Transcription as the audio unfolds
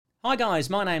Hi guys,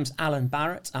 my name's Alan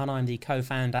Barrett and I'm the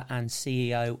co-founder and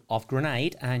CEO of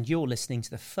Grenade, and you're listening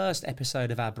to the first episode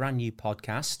of our brand new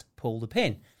podcast, Pull the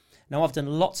Pin. Now, I've done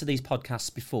lots of these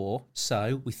podcasts before,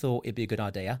 so we thought it'd be a good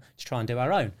idea to try and do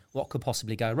our own. What could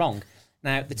possibly go wrong?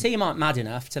 Now, the team aren't mad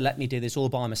enough to let me do this all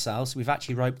by myself, so we've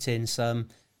actually roped in some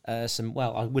I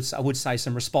would say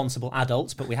some responsible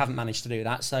adults, but we haven't managed to do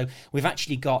that. So we've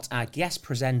actually got our guest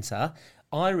presenter,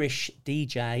 Irish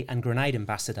DJ and Grenade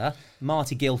ambassador,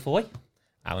 Marty Guilfoy.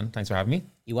 Alan, thanks for having me.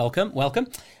 You're welcome.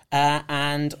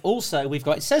 And also we've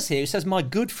got, it says my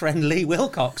good friend Lee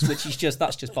Wilcox, which is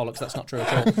that's just bollocks. That's not true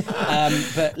at all.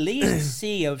 But Lee is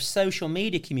the CEO of social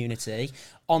media community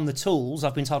On The Tools.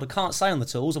 I've been told I can't say On The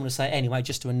Tools. I'm going to say it anyway,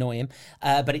 just to annoy him.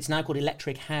 But it's now called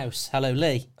Electric House. Hello,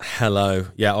 Lee. Hello.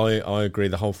 Yeah, I agree.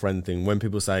 The whole friend thing. When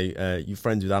people say, you're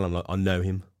friends with Alan, I'm like, I know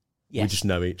him. Yes. We just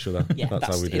know each other. Yeah, that's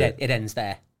how we do it. It ends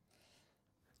there.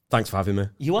 Thanks for having me.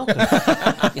 You're welcome.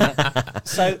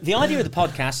 So the idea of the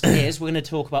podcast is we're going to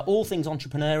talk about all things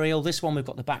entrepreneurial. This one, we've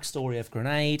got the backstory of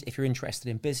Grenade. If you're interested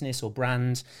in business or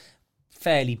brand,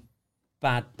 fairly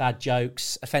bad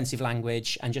jokes, offensive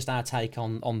language, and just our take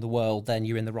on the world, then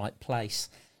you're in the right place.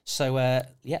 So,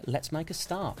 let's make a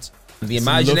start. The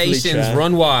imaginations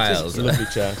run wild. Lovely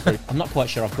chair. I'm not quite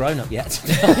sure I've grown up yet, to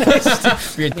be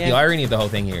honest. The irony of the whole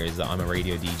thing here is that I'm a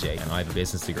radio DJ and I have a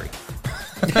business degree.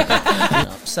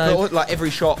 So, like every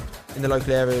shop in the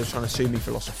local area is trying to sue me for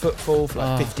loss of footfall for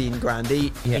like 15 grand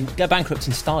each. Yeah. Go bankrupt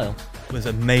in style. Was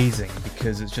amazing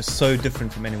because it's just so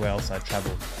different from anywhere else I've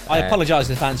travelled. I apologise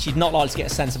to the fans. You'd not like to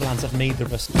get a sensible answer from either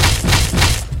of us.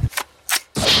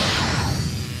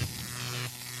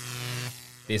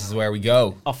 This is where we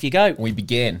go. Off you go. We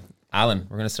begin. Alan,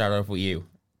 we're going to start off with you.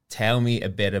 Tell me a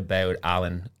bit about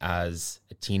Alan as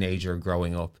a teenager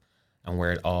growing up and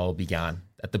where it all began.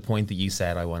 At the point that you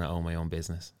said, I want to own my own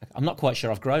business. I'm not quite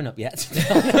sure I've grown up yet, to be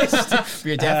honest.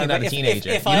 You're definitely not a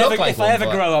teenager. If I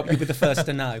ever grow up, you'll be the first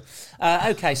to know.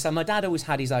 Okay, so my dad always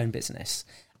had his own business.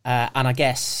 And I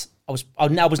guess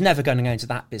I was never going to go into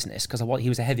that business because he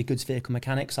was a heavy goods vehicle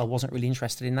mechanic, so I wasn't really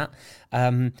interested in that.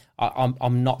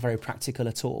 I'm not very practical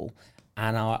at all.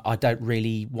 And I don't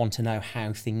really want to know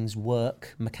how things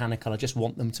work mechanical. I just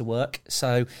want them to work.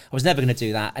 So I was never going to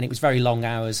do that. And it was very long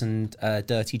hours and a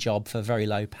dirty job for very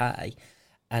low pay.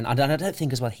 And I don't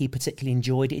think as well he particularly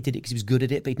enjoyed it. He did it because he was good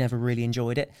at it, but he'd never really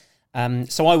enjoyed it.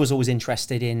 So I was always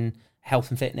interested in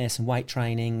health and fitness and weight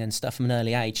training and stuff from an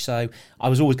early age. So I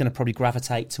was always going to probably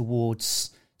gravitate towards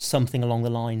something along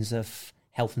the lines of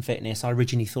health and fitness. I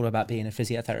originally thought about being a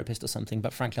physiotherapist or something,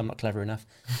 but frankly, I'm not clever enough.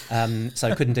 So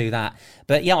I couldn't do that.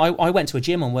 But yeah, I went to a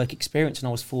gym on work experience when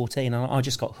I was 14 and I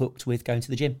just got hooked with going to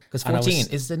the gym. Because 14,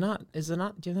 is there not, do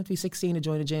you have to be 16 to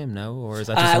join a gym now? Or is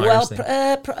that just an Irish thing?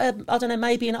 I don't know,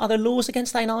 maybe are there laws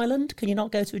against that in Ireland? Can you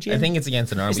not go to a gym? I think it's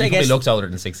against an Irish. You probably looked older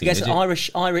than 16. Yes, Irish,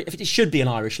 if it should be an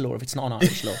Irish law if it's not an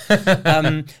Irish law.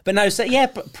 But no, so yeah,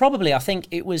 probably I think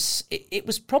it was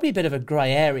probably a bit of a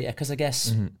grey area because I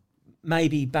guess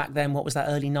maybe back then, what was that,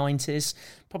 early 90s,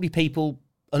 probably people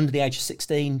under the age of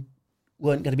 16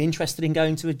 weren't going to be interested in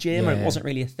going to a gym, or it wasn't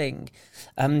really a thing.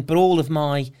 But all of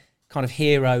my kind of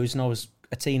heroes, and I was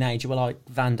a teenager, were like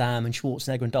Van Damme and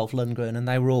Schwarzenegger and Dolph Lundgren, and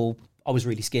I was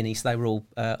really skinny, so they were all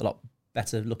a lot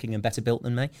better looking and better built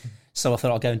than me. So I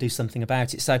thought I'd go and do something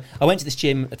about it. So I went to this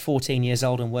gym at 14 years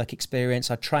old on work experience.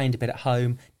 I trained a bit at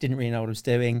home, didn't really know what I was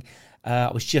doing.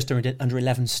 I was just under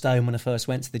 11 stone when I first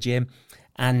went to the gym.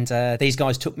 And these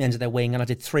guys took me under their wing and I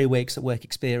did 3 weeks at work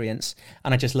experience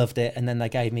and I just loved it. And then they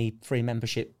gave me free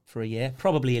membership for a year,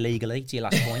 probably illegally, to your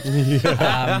last point.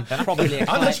 Probably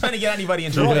I'm not trying to get anybody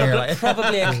in trouble here.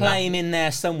 Probably a claim in there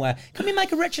somewhere. Can we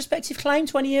make a retrospective claim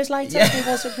 20 years later?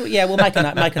 Yeah, we'll make a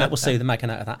note. We'll sue them, make a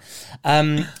note of that.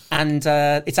 And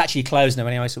it's actually closed now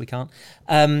anyway, so we can't.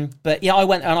 But yeah, I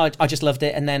went and I just loved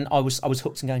it. And then I was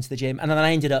hooked on going to the gym. And then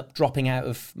I ended up dropping out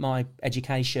of my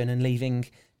education and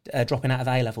dropping out of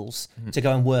A-levels to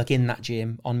go and work in that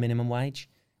gym on minimum wage,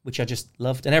 which I just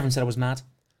loved. And everyone said I was mad.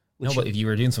 No, but if you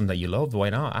were doing something that you loved,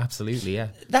 why not? Absolutely, yeah.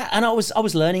 And I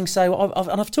was learning. So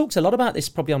I've talked a lot about this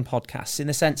probably on podcasts in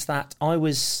the sense that I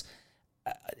was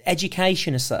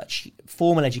education as such,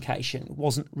 formal education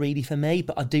wasn't really for me,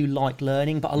 but I do like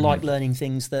learning. But I like learning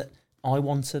things that I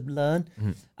want to learn.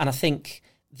 And I think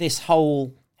this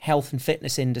whole health and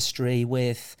fitness industry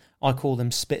with, I call them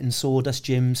spit and sawdust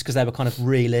gyms because they were kind of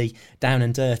really down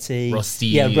and dirty.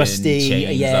 Rusty, kind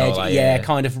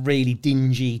of really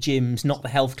dingy gyms, not the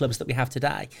health clubs that we have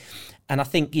today. And I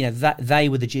think, that they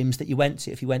were the gyms that you went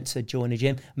to if you went to join a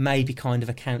gym, maybe kind of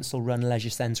a council-run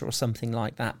leisure centre or something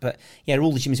like that. But yeah,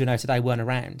 all the gyms we know today weren't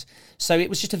around. So it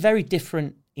was just a very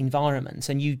different environment.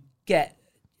 And you get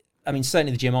I mean,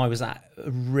 certainly the gym I was at,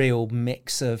 a real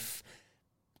mix of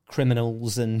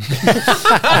criminals and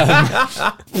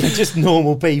just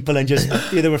normal people, and just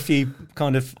there were a few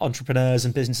kind of entrepreneurs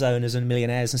and business owners and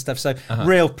millionaires and stuff. So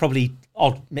real, probably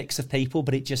odd mix of people,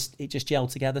 but it just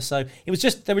gelled together. So they were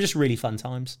just really fun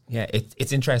times. Yeah,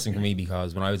 it's interesting for me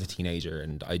because when I was a teenager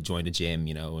and I joined a gym,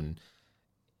 and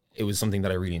it was something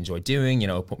that I really enjoyed doing,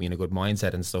 it put me in a good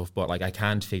mindset and stuff. But like, I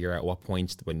can't figure out what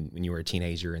point when you were a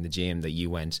teenager in the gym that you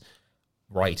went,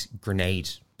 right, grenade.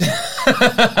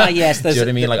 Yes, do you know what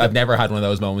I mean? Like, I've never had one of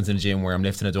those moments in a gym where I'm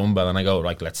lifting a dumbbell and I go,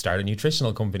 like, let's start a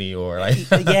nutritional company, or like.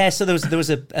 Yeah, so there was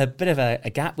a bit of a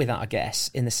gap with that, I guess,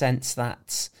 in the sense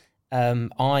that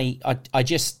I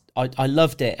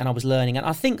loved it and I was learning, and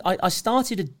I think I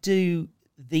started to do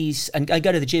these, and I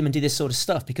go to the gym and do this sort of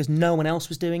stuff because no one else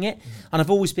was doing it, and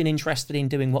I've always been interested in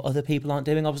doing what other people aren't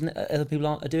doing. I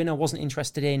wasn't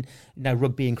interested in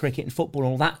rugby and cricket and football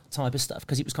and all that type of stuff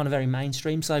because it was kind of very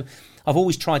mainstream. So I've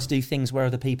always tried to do things where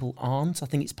other people aren't. I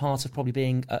think it's part of probably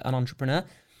being an entrepreneur.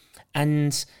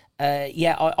 And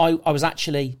I was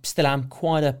actually, still am,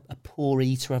 quite a poor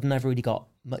eater. I've never really got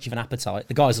much of an appetite.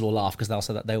 The guys will all laugh because they'll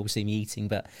say that they always see me eating,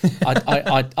 but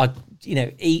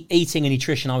eating and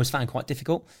nutrition I always found quite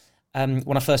difficult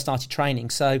when I first started training.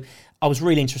 So I was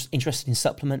really interested in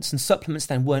supplements, and supplements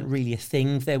then weren't really a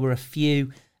thing. There were a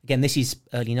few, again, this is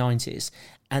early 90s,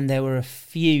 and there were a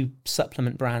few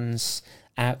supplement brands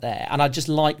out there, and I just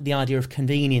liked the idea of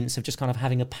convenience of just kind of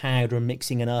having a powder and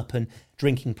mixing it up and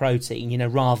drinking protein,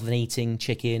 rather than eating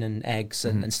chicken and eggs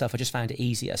and stuff. I just found it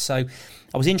easier. So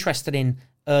I was interested in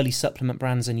early supplement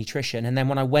brands and nutrition, and then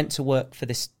when I went to work for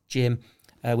this gym,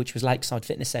 which was Lakeside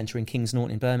Fitness Centre in Kings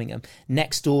Norton in Birmingham,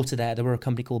 next door to there were a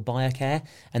company called BioCare,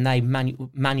 and they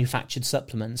manufactured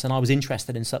supplements, and I was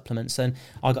interested in supplements, and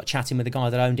I got chatting with the guy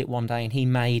that owned it one day, and he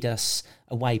made us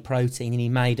a whey protein, and he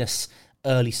made us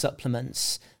early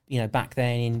supplements, back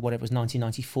then in whatever it was,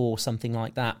 1994, something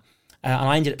like that. And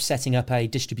I ended up setting up a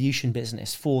distribution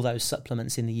business for those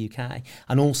supplements in the UK,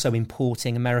 and also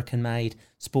importing American-made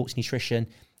sports nutrition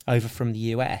over from the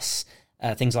US,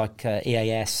 things like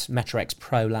EAS, Metrox,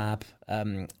 ProLab,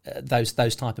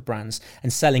 those type of brands,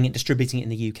 and selling it, distributing it in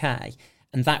the UK.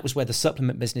 And that was where the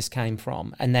supplement business came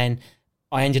from. And then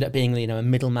I ended up being, a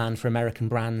middleman for American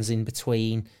brands in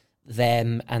between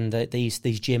them and these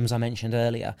gyms I mentioned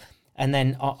earlier. And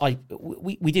then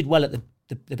we did well at the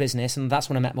business, and that's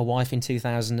when I met my wife in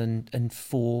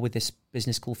 2004 with this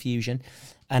business called Fusion,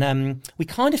 and we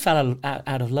kind of fell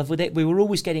out of love with it. We were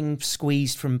always getting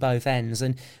squeezed from both ends,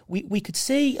 and we could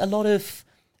see a lot of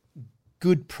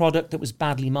good product that was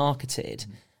badly marketed,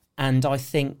 and I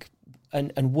think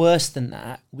and worse than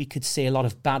that, we could see a lot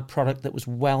of bad product that was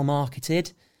well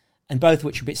marketed, and both of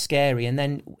which were a bit scary. And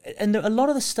a lot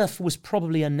of the stuff was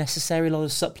probably unnecessary. A lot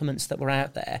of supplements that were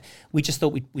out there, we just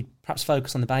thought we'd perhaps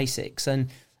focus on the basics. And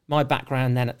my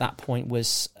background then at that point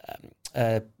was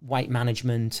weight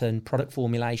management and product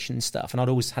formulation stuff, and I'd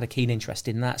always had a keen interest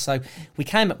in that. So we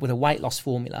came up with a weight loss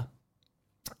formula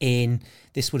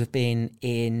this would have been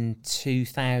in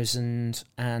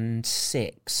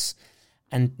 2006,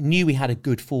 and knew we had a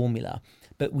good formula.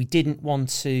 But we didn't want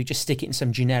to just stick it in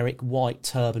some generic white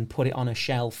tub and put it on a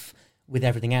shelf with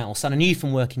everything else. And I knew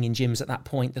from working in gyms at that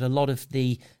point that a lot of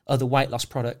the other weight loss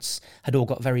products had all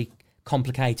got very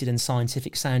complicated and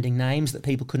scientific sounding names that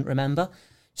people couldn't remember.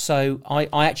 So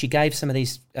I actually gave some of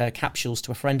these capsules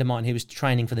to a friend of mine who was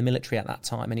training for the military at that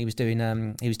time, and he was doing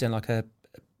like a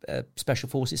special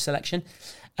forces selection,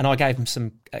 and I gave him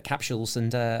some capsules,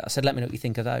 and I said, let me know what you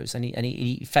think of those. And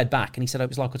he fed back, and he said it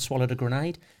was like I'd swallowed a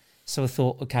grenade. So I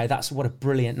thought, okay, that's what a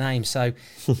brilliant name. So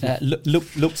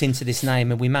looked into this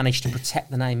name, and we managed to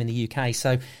protect the name in the UK.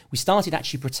 So we started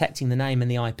actually protecting the name and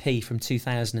the IP from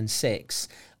 2006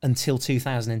 until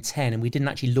 2010, and we didn't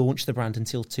actually launch the brand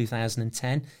until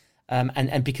 2010.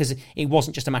 And because it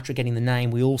wasn't just a matter of getting the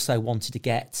name, we also wanted to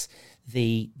get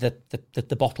the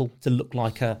bottle to look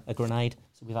like a grenade.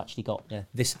 So we've actually got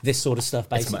this sort of stuff,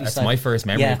 basically. That's my first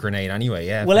memory of grenade anyway,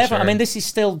 yeah. Well, I mean, this is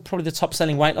still probably the top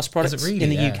selling weight loss product in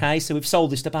the UK. So we've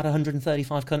sold this to about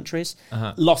 135 countries.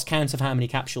 Lost count of how many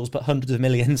capsules, but hundreds of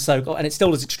millions. So, and it still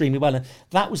does extremely well. And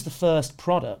that was the first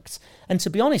product. And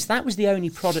to be honest, that was the only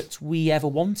product we ever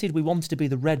wanted. We wanted to be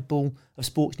the Red Bull of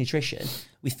sports nutrition.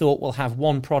 We thought we'll have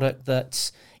one product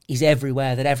that is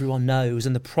everywhere, that everyone knows,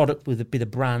 and the product will be the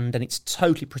brand, and it's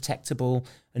totally protectable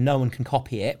and no one can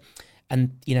copy it.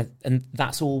 And and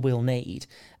that's all we'll need,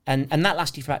 and that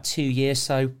lasted for about 2 years.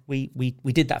 So we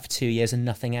did that for 2 years and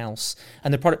nothing else.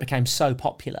 And the product became so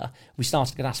popular, we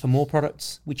started to get asked for more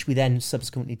products, which we then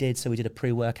subsequently did. So we did a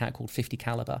pre-workout called 50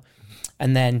 Caliber,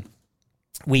 and then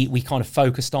we kind of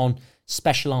focused on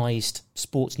specialised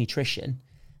sports nutrition,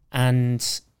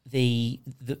 and the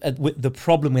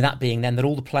problem with that being then that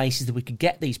all the places that we could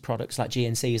get these products like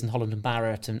GNC's and Holland and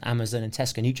Barrett and Amazon and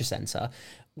Tesco Nutricentre,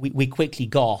 we quickly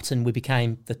got, and we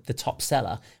became the top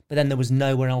seller. But then there was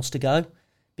nowhere else to go,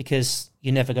 because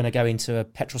you're never going to go into a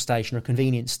petrol station or a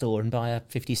convenience store and buy a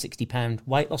 £50-60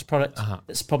 weight loss product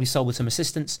that's probably sold with some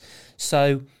assistance.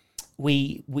 So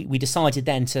we decided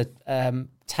then to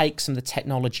take some of the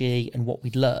technology and what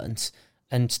we'd learned,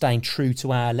 and staying true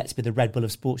to our let's be the Red Bull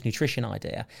of sports nutrition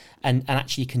idea, and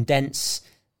actually condense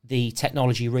the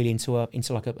technology really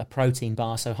into like a protein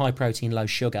bar, so high protein, low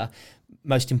sugar.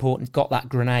 Most important, got that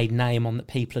Grenade name on that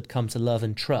people had come to love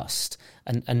and trust,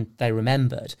 and they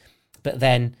remembered. But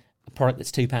then a product that's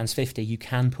 £2.50 you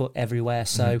can put everywhere.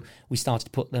 So we started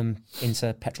to put them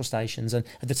into petrol stations, and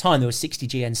at the time there were 60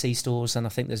 GNC stores, and I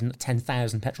think there's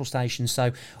 10,000 petrol stations.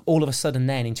 So all of a sudden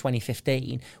then in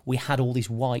 2015 we had all this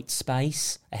white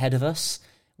space ahead of us,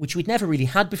 which we'd never really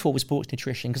had before with sports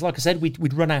nutrition, because like I said,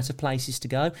 we'd run out of places to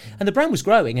go, and the brand was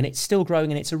growing, and it's still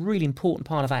growing, and it's a really important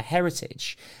part of our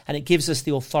heritage, and it gives us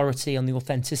the authority and the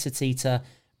authenticity to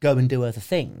go and do other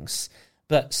things.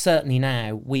 But certainly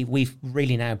now, we've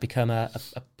really now become a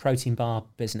protein bar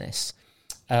business,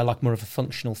 like more of a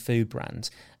functional food brand.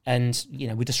 And, you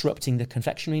know, we're disrupting the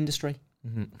confectionery industry.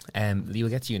 We'll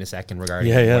get to you in a second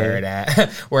regarding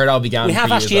where it all began. We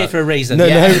have asked you for a reason. No,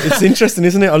 it's interesting,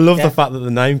 isn't it? I love the fact that the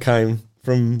name came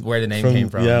from... Where the name came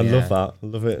from. Yeah, I love that. I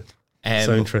love it.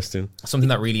 So interesting. Something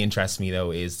that really interests me,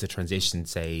 though, is the transition,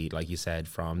 say, like you said,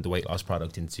 from the weight loss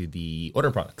product into the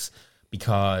other products.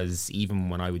 Because even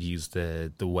when I would use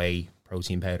the whey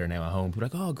protein powder now at home, people are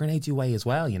like, oh, Grenade do whey as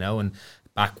well, you know? And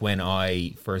back when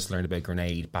I first learned about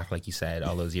Grenade, back like you said,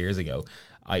 all those years ago,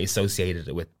 I associated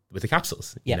it with the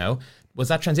capsules, you know? Was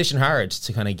that transition hard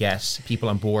to kind of get people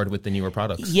on board with the newer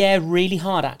products? Yeah, really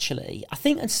hard, actually. I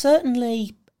think, and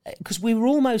certainly, because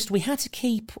we had to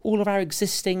keep all of our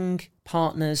existing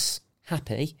partners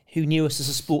happy who knew us as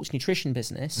a sports nutrition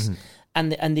business,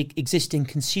 and the existing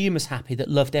consumers happy that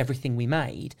loved everything we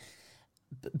made,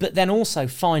 but then also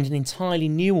find an entirely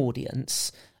new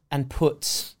audience and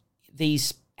put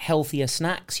these healthier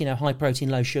snacks, you know, high protein,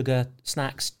 low sugar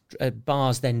snacks,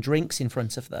 bars, then drinks in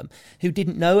front of them, who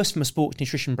didn't know us from a sports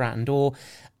nutrition brand, or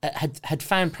had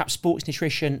found perhaps sports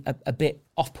nutrition a bit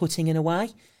off-putting in a way,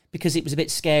 because it was a bit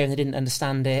scary and they didn't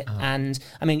understand it. And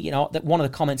I mean, you know, one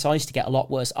of the comments I used to get a lot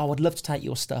was, oh, I'd love to take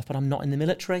your stuff, but I'm not in the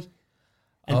military.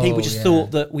 And people just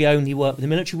thought that we only work with the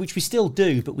military, which we still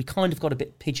do, but we kind of got a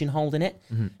bit pigeonholed in it.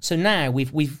 So now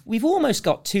we've almost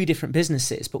got two different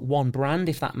businesses, but one brand,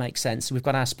 if that makes sense. So we've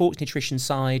got our sports nutrition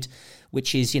side,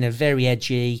 which is, you know, very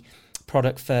edgy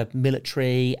product for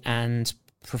military and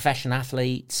professional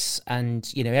athletes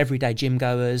and, you know, everyday gym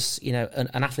goers, you know,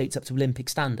 and athletes up to Olympic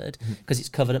standard, because it's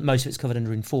covered, most of it's covered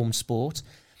under informed sport.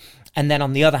 And then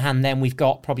on the other hand, then we've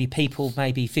got probably people,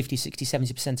 maybe 50, 60,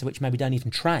 70% of which maybe don't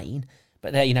even train,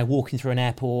 but they're, you know, walking through an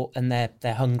airport and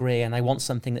they're hungry and they want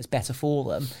something that's better for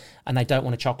them, and they don't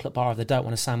want a chocolate bar, or they don't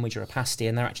want a sandwich or a pasty,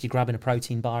 and they're actually grabbing a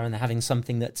protein bar and they're having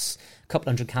something that's a couple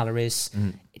hundred calories.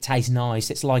 It tastes nice.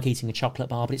 It's like eating a chocolate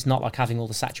bar, but it's not like having all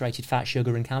the saturated fat,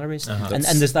 sugar and calories. And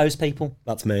there's those people.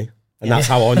 That's me. And that's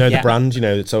how I know the brand, you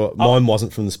know. So mine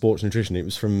wasn't from the sports nutrition. It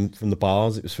was from the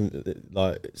bars. It was from,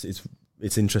 like,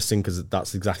 it's interesting because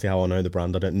that's exactly how I know the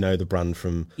brand. I don't know the brand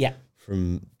from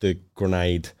the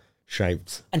Grenade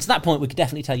shaped. And to that point, we could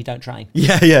definitely tell you don't train.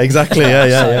 Yeah, exactly. Yeah.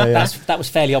 That was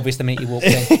fairly obvious the minute you walked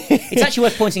in. It's actually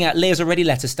worth pointing out, Leah's already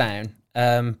let us down.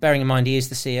 Bearing in mind he is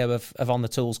the CEO of On The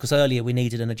Tools, because earlier we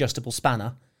needed an adjustable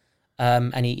spanner.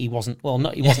 And he wasn't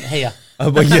here.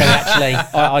 So actually,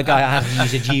 I had to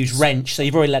use a huge wrench. So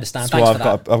you've already let us down. Thanks for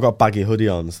that. I've got a baggy hoodie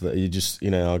on, so that you just,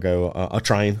 you know, I'll go. I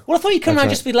train. Well, I thought you'd come around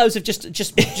just with loads of just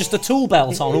a tool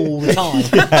belt on all the time. In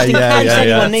case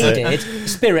anyone needed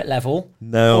spirit level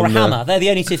or a hammer. They're the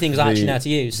only two things I actually know how to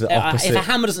use. If a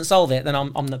hammer doesn't solve it, then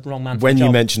I'm the wrong man. When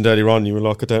you mentioned earlier on, you were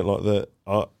like, I don't like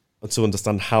that. To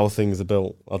understand how things are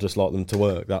built, I just like them to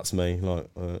work. That's me. Like.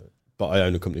 But I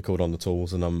own a company called On The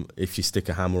Tools, and if you stick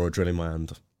a hammer or a drill in my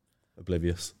hand,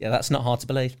 oblivious. Yeah, that's not hard to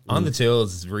believe. On The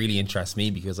Tools really interests me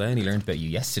because I only learned about you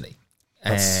yesterday.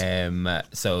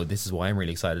 So this is why I'm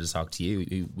really excited to talk to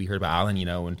you. We heard about Alan, you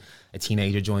know, when a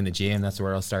teenager joined the gym. That's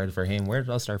where it all started for him. Where did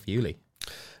it all start for you, Lee?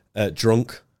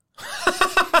 Drunk.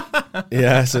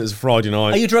 Yeah, so it was Friday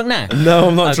night. Are you drunk now? No,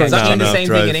 I'm not drunk now. It's actually the same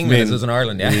thing in England as it was in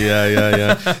Ireland, yeah?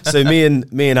 Yeah. So me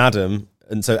and Adam...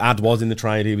 And so Ad was in the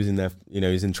trade. He was in there, you know,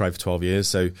 he was in trade for 12 years.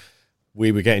 So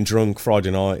we were getting drunk Friday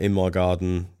night in my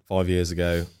garden 5 years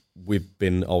ago. We've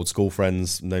been old school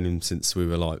friends, known him since we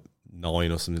were like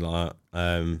 9 or something like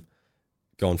that.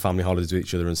 go on family holidays with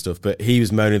each other and stuff. But he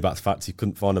was moaning about the fact he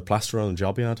couldn't find a plasterer on the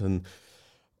job he had, and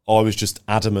I was just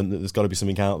adamant that there's got to be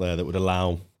something out there that would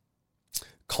allow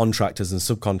contractors and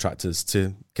subcontractors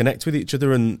to connect with each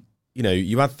other. And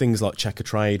you had things like Checker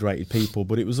Trade, Rated People,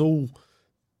 but it was all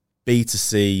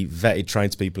B2C vetted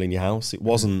tradespeople in your house. It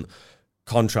wasn't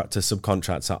contractor,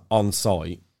 subcontractor on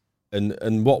site.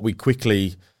 And what we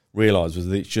quickly realised was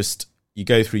that it's just, you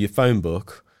go through your phone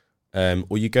book,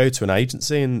 or you go to an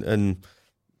agency, and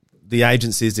the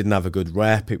agencies didn't have a good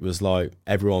rep. It was like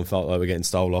everyone felt like we're getting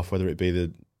stole off, whether it be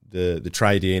the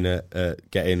tradie in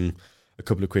getting a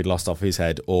couple of quid lost off his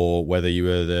head, or whether you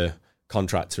were the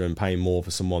contractor and paying more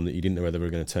for someone that you didn't know whether they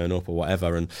were going to turn up or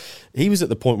whatever. And he was at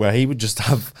the point where he would just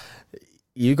have,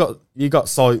 you got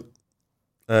site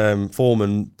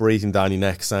foreman breathing down your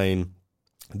neck saying,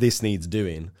 this needs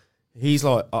doing. He's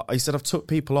like, he said, I've took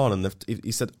people on, and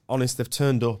he said, honest, they've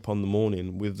turned up on the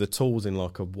morning with the tools in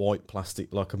like a white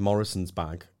plastic, like a Morrison's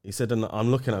bag. He said, and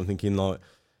I'm looking at him thinking like,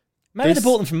 maybe they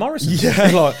bought them from Morrison's.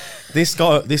 Yeah, like this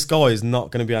guy is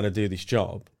not going to be able to do this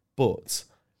job, but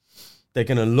they're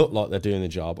going to look like they're doing the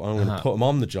job. I'm going to put them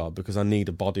on the job because I need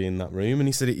a body in that room. And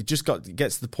he said it just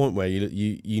gets to the point where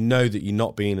you know that you're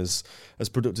not being as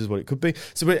productive as what it could be.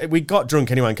 So we got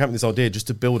drunk anyway and came up with this idea just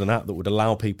to build an app that would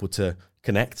allow people to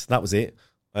connect. That was it.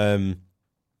 But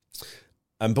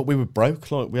we were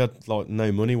broke. Like we had like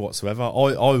no money whatsoever.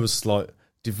 I was like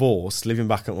divorced, living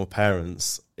back at my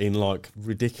parents in like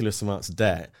ridiculous amounts of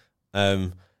debt.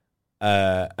 And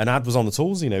Ad was on the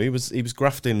tools, he was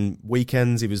grafting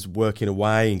weekends, he was working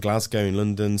away in Glasgow, in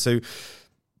London. So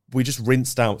we just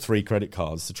rinsed out 3 credit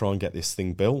cards to try and get this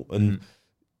thing built, and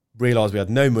realised we had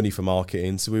no money for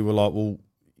marketing. So we were like, well,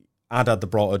 Ad had the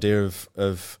bright idea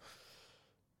of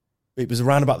it was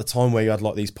around about the time where you had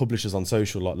like these publishers on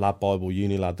social, like Lad Bible,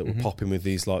 Unilad, that were popping with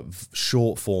these like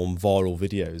short form viral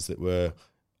videos that were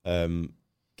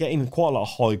getting quite a lot of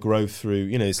high growth through,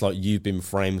 it's like You've Been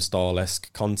Framed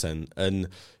style-esque content. And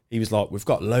he was like, we've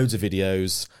got loads of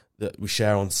videos that we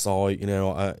share on site.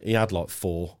 He had like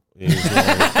 4.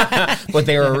 But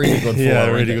they were really good 4. Yeah,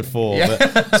 really good 4. Yeah.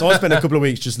 But, so I spent a couple of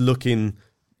weeks just looking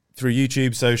through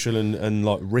YouTube, social, and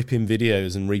like ripping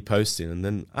videos and reposting. And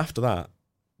then after that,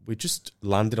 we just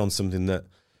landed on something that,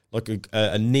 like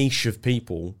a niche of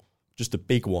people, just a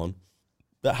big one,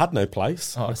 that had no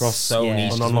place across so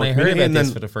niche. When I heard about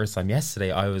this for the first time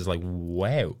yesterday, I was like,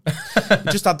 wow.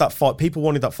 Just had that people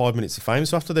wanted that 5 minutes of fame.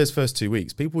 So after those first 2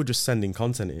 weeks, people were just sending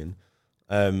content in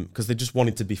because they just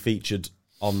wanted to be featured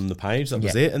on the page. That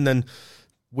was it. And then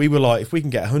we were like, if we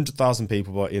can get 100,000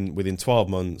 people within 12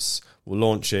 months, we'll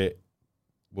launch it,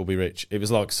 we'll be rich. It was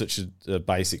like such a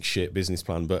basic shit business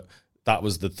plan, but that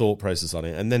was the thought process on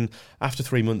it. And then after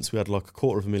 3 months, we had like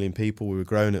 250,000 people. We were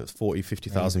growing at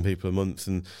 50,000 people a month.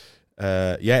 And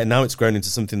and now it's grown into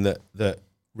something that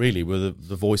really we're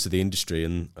the voice of the industry.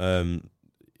 And,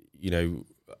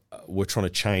 we're trying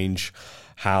to change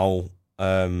how,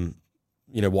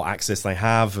 what access they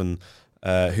have and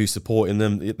who's supporting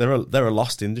them. They're a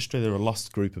lost industry. They're a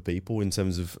lost group of people in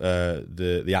terms of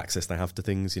the access they have to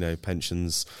things,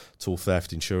 pensions, tool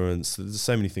theft, insurance. There's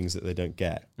so many things that they don't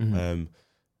get.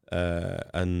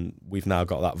 And we've now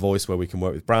got that voice where we can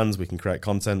work with brands, we can create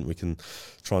content, we can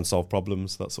try and solve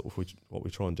problems. That's sort of what we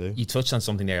try and do. You touched on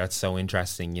something there that's so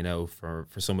interesting, for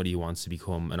somebody who wants to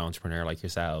become an entrepreneur like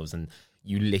yourselves, and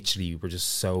you literally were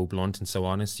just so blunt and so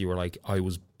honest. You were like, I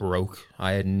was broke.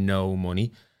 I had no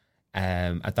money.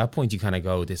 At that point, you kind of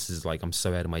go, this is like, I'm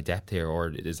so out of my depth here, or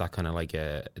is that kind of like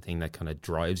a thing that kind of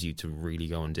drives you to really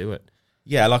go and do it?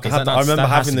 Yeah, like I remember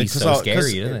having the so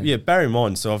scary, isn't it? Yeah, bear in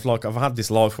mind. So I've had this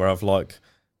life where I've like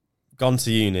gone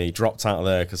to uni, dropped out of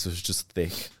there because it was just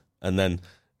thick, and then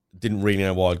didn't really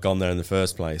know why I'd gone there in the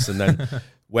first place, and then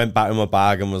went back in my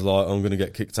bag and was like, I'm going to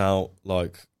get kicked out,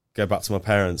 like go back to my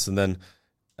parents, and then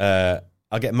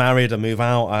I get married, I move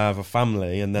out, I have a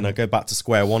family, and then I go back to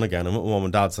square one again. I'm at my mum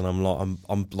and dad's, and I'm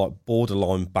like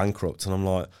borderline bankrupt, and I'm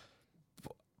like,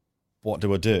 what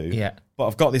do I do? Yeah. But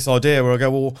I've got this idea where I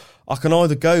go, well, I can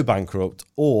either go bankrupt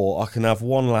or I can have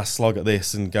one last slog at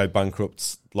this and go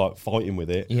bankrupt, like fighting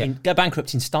with it. Yeah. Go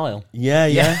bankrupt in style.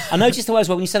 Yeah. I noticed as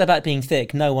well when you said about being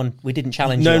thick, we didn't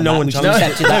challenge you. No one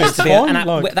accepted that to be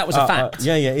that was a fact.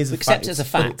 Yeah, it is. We accept it as a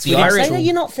fact. The irony, say,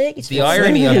 you're not thick. It's the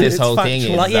irony of this whole thing is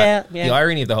the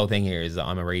irony of the whole thing here is that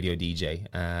I'm a radio DJ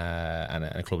and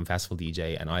a club and festival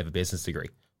DJ, and I have a business degree.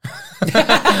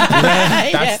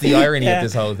 That's the irony of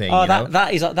this whole thing.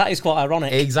 That is quite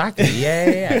ironic. Exactly.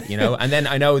 Yeah. And then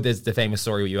I know there's the famous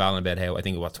story with you, Alan, about how I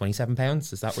think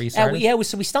 £27. Is that where you started?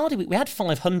 So we started. We had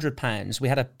 £500.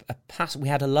 We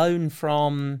had a loan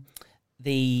from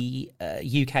the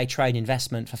UK trade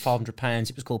investment for £500.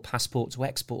 It was called Passport to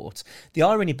Export. The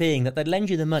irony being that they'd lend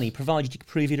you the money provided you could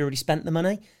prove you'd already spent the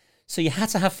money. So you had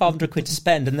to have 500 quid to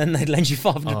spend, and then they'd lend you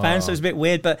 £500. So it was a bit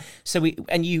weird. But so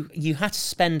you had to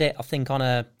spend it, I think, on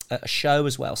a show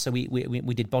as well. So we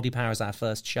did Body Power as our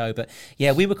first show. But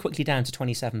yeah, we were quickly down to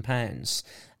 £27,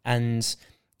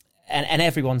 and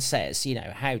everyone says, you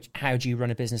know, how do you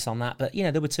run a business on that? But, you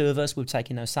know, there were two of us. We were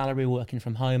taking no salary, working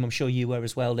from home. I'm sure you were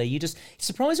as well, Lee. It's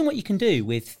surprising what you can do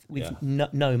with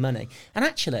no money. And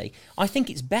actually, I think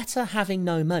it's better having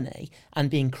no money and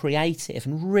being creative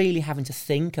and really having to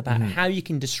think about how you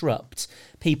can disrupt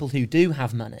people who do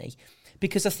have money.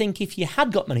 Because I think if you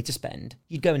had got money to spend,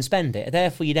 you'd go and spend it.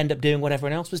 Therefore, you'd end up doing what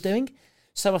everyone else was doing.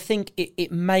 So I think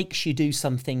it makes you do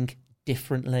something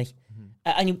differently.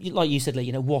 And like you said, Lee,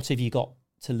 you know, what have you got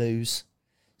to lose?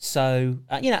 So,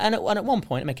 you know, and at one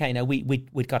point, okay, you know,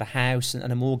 we'd got a house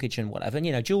and a mortgage and whatever. And,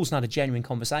 you know, Jules had a genuine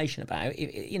conversation about,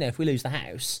 you know, if we lose the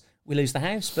house, we lose the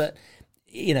house. But,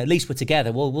 you know, at least we're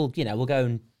together. We'll go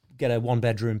and get a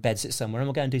 1-bedroom bed sit somewhere and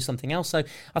we'll go and do something else. So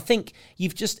I think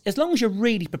you've just, as long as you're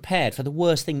really prepared for the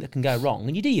worst thing that can go wrong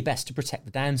and you do your best to protect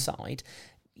the downside,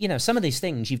 you know, some of these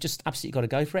things, you've just absolutely got to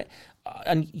go for it.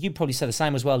 And you probably say the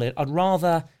same as well, Lee. I'd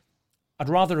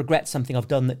rather regret something I've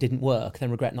done that didn't work than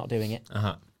regret not doing it.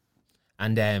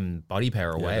 And Body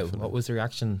Power, wow. Definitely. What was the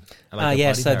reaction?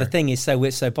 The thing is,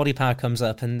 so Body Power comes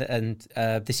up and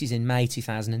this is in May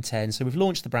 2010. So we've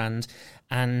launched the brand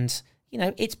and, you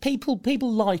know, it's people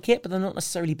like it, but they're not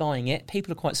necessarily buying it.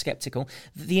 People are quite skeptical.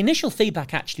 The initial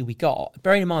feedback actually we got,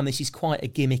 bearing in mind this is quite a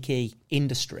gimmicky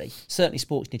industry, certainly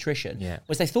sports nutrition,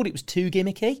 was they thought it was too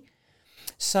gimmicky.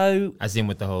 So, as in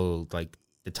with the whole, like,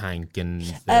 the tank and...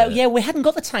 we hadn't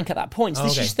got the tank at that point. So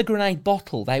this is just the grenade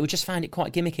bottle. They just found it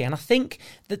quite gimmicky. And I think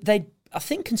that I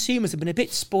think consumers have been a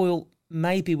bit spoiled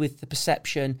maybe with the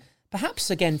perception, perhaps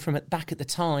again from back at the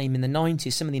time in the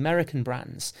 90s, some of the American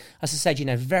brands, as I said, you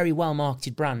know, very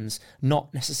well-marketed brands,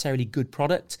 not necessarily good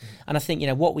product. And I think, you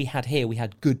know, what we had here, we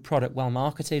had good product,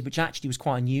 well-marketed, which actually was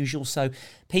quite unusual. So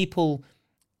people,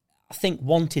 I think,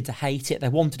 wanted to hate it. They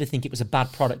wanted to think it was a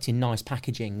bad product in nice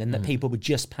packaging and that people were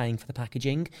just paying for the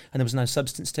packaging and there was no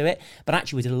substance to it. But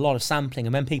actually we did a lot of sampling,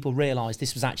 and when people realised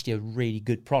this was actually a really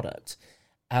good product,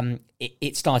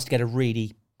 it started to get a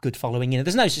really good following. You know,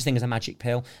 there's no such thing as a magic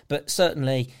pill, but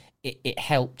certainly it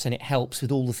helped, and it helps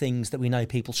with all the things that we know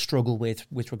people struggle with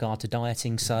regard to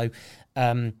dieting. So,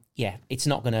 you're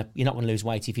not going to lose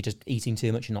weight if you're just eating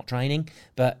too much and not training,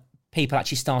 but people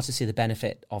actually start to see the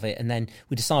benefit of it. And then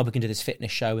we decided we can do this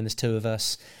fitness show, and there's two of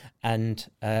us. And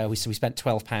we spent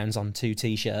 £12 on 2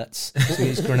 T-shirts. So it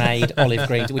was Grenade, olive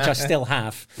green, which I still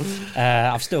have.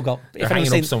 I've still got... They're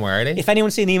hanging up somewhere, are they? If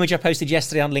anyone's seen the image I posted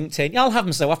yesterday on LinkedIn, I'll have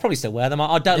them still. I'll probably still wear them.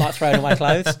 I don't like throwing away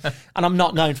clothes. And I'm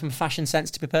not known from a fashion sense,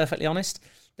 to be perfectly honest.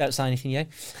 Don't say anything, you.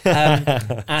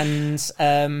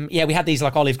 We had these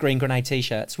like olive green Grenade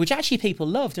T-shirts, which actually people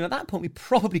loved. And at that point, we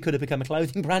probably could have become a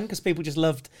clothing brand because people just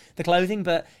loved the clothing,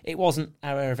 but it wasn't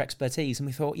our area of expertise. And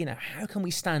we thought, you know, how can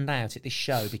we stand out at this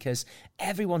show? Because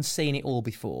everyone's seen it all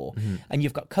before. And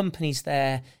you've got companies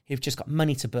there who've just got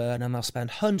money to burn, and they'll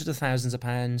spend hundreds of thousands of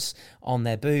pounds on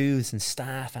their booths and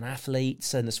staff and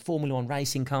athletes. And there's Formula One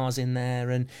racing cars in there.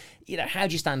 And, you know, how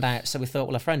do you stand out? So we thought,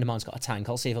 well, a friend of mine's got a tank.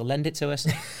 I'll see if he'll lend it to us.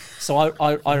 So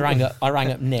I rang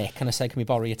up Nick and I said, can we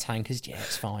borrow your tank? Because, yeah,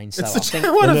 it's fine. So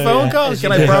what a phone call.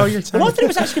 Can I borrow your tank? Well, I thought it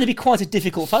was actually going to be quite a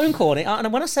difficult phone call.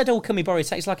 And when I said, can we borrow your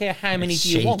tank? It's like, how many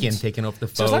do you want? Shaking, picking up the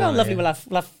phone. So it's like, lovely, we'll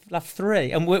have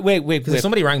 3. And if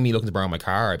somebody rang me looking to borrow my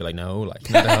car, I'd be like, no, like,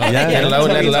 let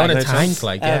alone a tank,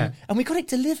 like, yeah. And we got it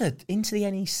delivered into the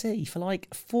NEC for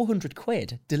like 400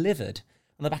 quid delivered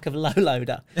on the back of a low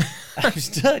loader. It was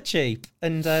dirt cheap.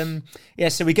 And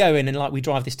so we go in and like we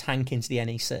drive this tank into the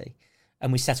NEC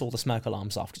and we set all the smoke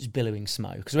alarms off because it's billowing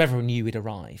smoke because everyone knew we'd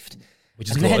arrived.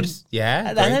 Which is good.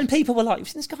 And then people were like,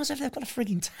 this guy's over there got a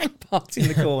frigging tank parked in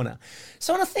the corner.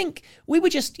 So and I think we were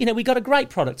just, you know, we got a great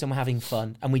product and we're having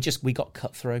fun and we got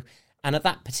cut through. And at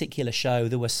that particular show,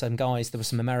 there were some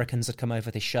Americans that come over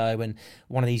this show, and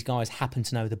one of these guys happened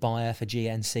to know the buyer for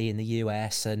GNC in the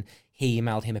US, and he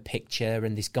emailed him a picture,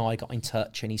 and this guy got in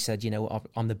touch, and he said, you know,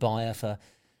 I'm the buyer for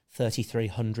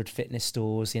 3,300 fitness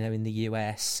stores, you know, in the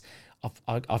US.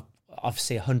 I've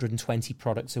seen 120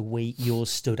 products a week. Yours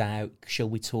stood out. Shall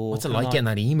we talk? What's it like getting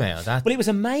that email? Well, it was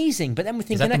amazing, but then we're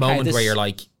thinking, is that the moment where you're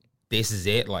like, this is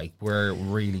it, like we're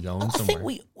really going somewhere? I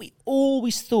think we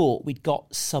always thought we'd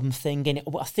got something in it.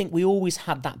 I think we always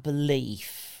had that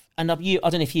belief, and I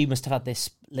don't know if you must have had this,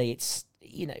 Lee. It's,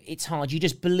 it's hard. You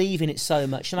just believe in it so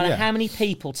much. No matter how many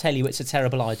people tell you it's a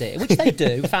terrible idea, which they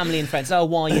do, family and friends. Oh,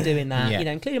 why are you doing that?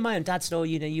 Including my own dad said,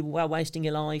 you were wasting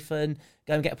your life and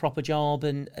go and get a proper job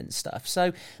and stuff.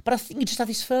 So, but I think you just have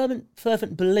this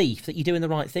fervent belief that you're doing the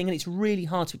right thing, and it's really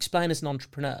hard to explain as an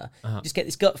entrepreneur. You just get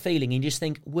this gut feeling, and you just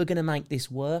think, we're going to make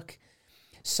this work.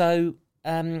 So,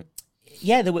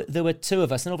 there were two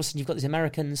of us, and all of a sudden you've got these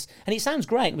Americans, and it sounds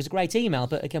great. It was a great email,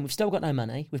 but again, we've still got no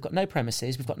money, we've got no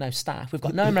premises, we've got no staff, we've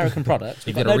got no American products,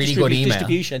 we've got no really good email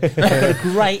distribution. We've got a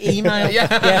great email,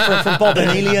 from Bob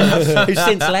and Elian, who's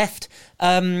since left.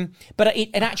 But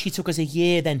it actually took us a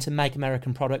year then to make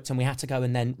American products, and we had to go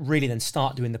and then really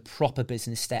start doing the proper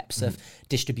business steps of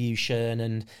distribution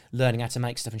and learning how to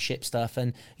make stuff and ship stuff.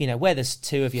 And where there's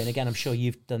two of you, and again, I'm sure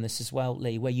you've done this as well,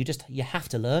 Lee, where you have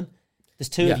to learn. There's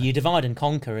two of you, divide and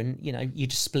conquer, and you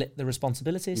just split the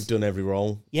responsibilities. You've done every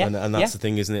role, and that's the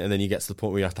thing, isn't it? And then you get to the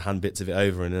point where you have to hand bits of it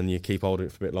over, and then you keep holding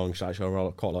it for a bit long. Actually,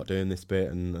 I quite like doing this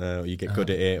bit, and you get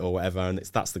good at it or whatever. And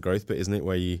that's the growth bit, isn't it?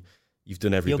 Where you've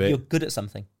done every bit. You're good at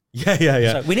something. Yeah.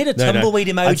 So we need a tumbleweed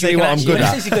emoji. I'd say what I'm good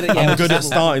at. I'm good at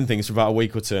starting things for about a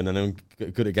week or two, and then I'm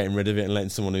good at getting rid of it and letting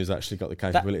someone who's actually got the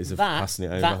capabilities of passing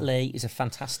it over. That, Lee, is a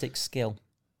fantastic skill.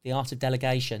 The art of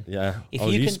delegation. Yeah, I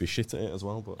used to be shit at it as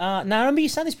well. But now, I remember you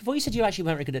said this before. You said you actually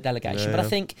weren't very good at delegation, but I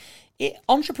think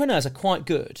entrepreneurs are quite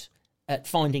good at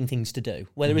finding things to do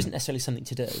where there isn't necessarily something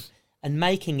to do and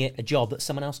making it a job that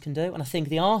someone else can do. And I think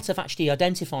the art of actually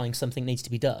identifying something needs to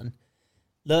be done,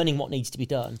 learning what needs to be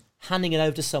done, handing it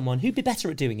over to someone who'd be better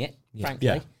at doing it,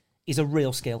 frankly, is a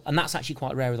real skill, and that's actually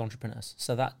quite rare with entrepreneurs.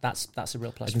 So that's a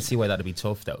real pleasure. I can see why that'd be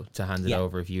tough though, to hand it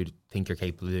over if you think you're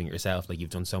capable of doing it yourself. Like,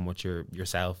 you've done so much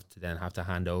yourself, to then have to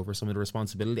hand over some of the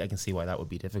responsibility. I can see why that would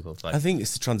be difficult. I think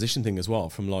it's the transition thing as well,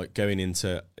 from like going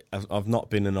into. I've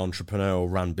not been an entrepreneur or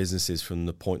ran businesses from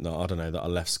the point that I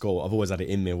left school. I've always had it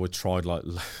in me. I've tried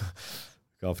loads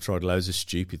of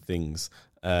stupid things.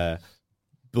 But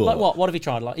like what? What have you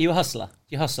tried? Like, are you a hustler? Do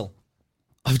you hustle?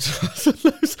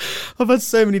 I've had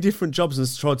so many different jobs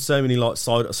and tried so many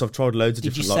so I've tried loads of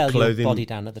different like clothing. Did you sell your body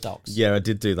down at the docks? Yeah, I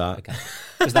did do that. Okay.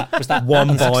 Was that one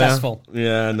unsuccessful? Buyer.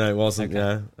 Yeah, no, it wasn't.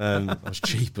 Okay. I was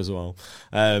cheap as well.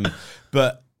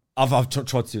 But I've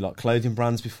tried to do like clothing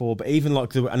brands before. But even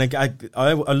like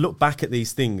I look back at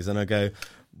these things and I go,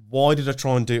 why did I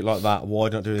try and do it like that? Why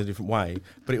don't I do it a different way?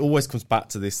 But it always comes back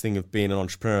to this thing of being an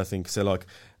entrepreneur, I think. So like,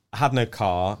 I had no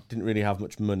car, didn't really have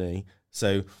much money,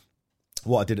 so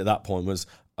what I did at that point was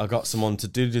I got someone to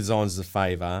do the designs as a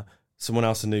favour. Someone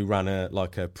else I knew ran a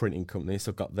printing company,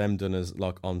 so I got them done as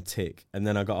like on tick. And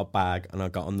then I got a bag and I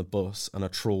got on the bus and I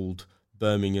trawled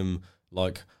Birmingham,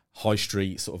 like high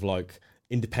street, sort of like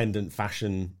independent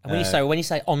fashion. And when you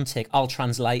say on tick, I'll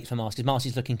translate for Marcy.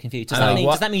 Marcy's looking confused. Does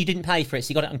that mean you didn't pay for it, so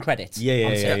you got it on credit?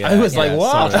 Yeah. I was like,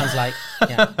 what? I'll translate.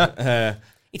 Yeah.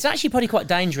 It's actually probably quite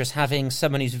dangerous having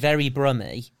someone who's very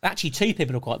Brummy. Actually, two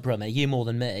people who are quite Brummy, you more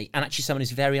than me, and actually someone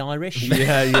who's very Irish.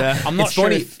 Yeah. I'm not sure.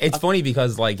 It's funny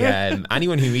because like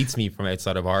anyone who meets me from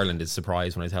outside of Ireland is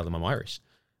surprised when I tell them I'm Irish.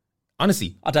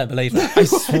 Honestly, I don't believe that. I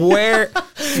swear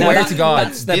to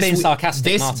God, they're being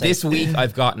sarcastic. This week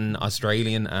I've gotten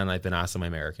Australian and I've been asked I'm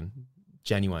American.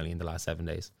 Genuinely, in the last 7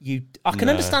 days. I can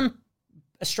understand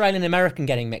Australian and American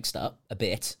getting mixed up a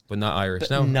bit, but not Irish.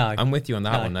 No, I'm with you on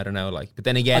that one. I don't know, like, but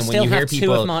then again, when you hear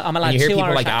people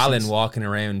like Alan walking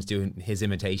around doing his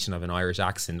imitation of an Irish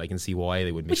accent, I can see why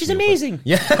they would mix. Which is amazing.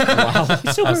 Yeah, wow.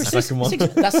 That's the second one.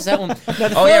 That's the second one.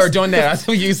 No, we're done there. That's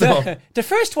what we use them. The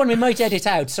first one we might edit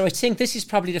out, so I think this is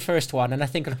probably the first one, and I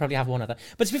think I'll probably have one other.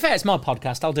 But to be fair, it's my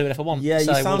podcast. I'll do it if I want. Yeah,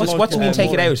 what do you mean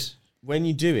take it out? When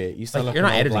you do it, you sound like you're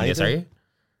not editing this, are you?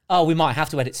 Oh, we might have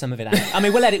to edit some of it out. I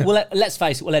mean, let's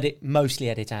face it, we'll mostly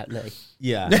edit out Lee.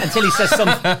 Yeah. Until he says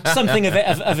something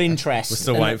of interest. We're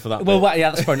still waiting for that. Well,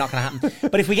 yeah, that's probably not going to happen.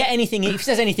 But if we get anything, if he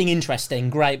says anything interesting,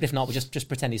 great. But if not, we'll just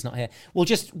pretend he's not here.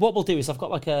 What we'll do is I've got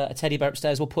like a teddy bear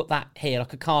upstairs. We'll put that here,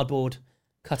 like a cardboard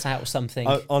cutout or something.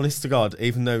 Honest to God,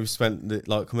 even though we've spent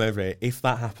come over here, if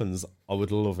that happens, I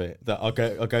would love it. That I'll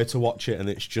go to watch it and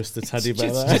it's just a teddy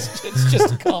bear. It's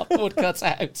just a cardboard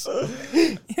cutout.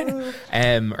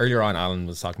 Earlier on, Alan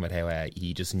was talking about how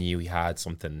he just knew he had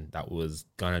something that was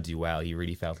gonna do well. He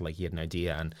really felt like he had an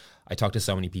idea, and I talked to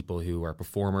so many people who are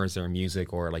performers or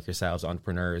music or like yourselves,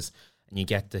 entrepreneurs, and you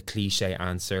get the cliche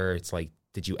answer. It's like,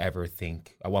 did you ever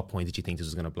think? At what point did you think this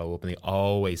was gonna blow up? And they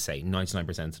always say,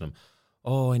 99% of them,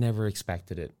 oh, I never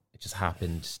expected it. It just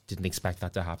happened. Didn't expect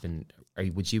that to happen.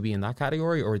 Would you be in that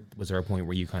category, or was there a point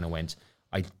where you kind of went,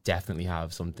 I definitely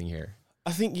have something here?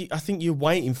 I think you're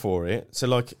waiting for it. So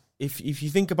like, if you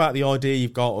think about the idea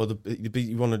you've got, or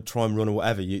you want to try and run or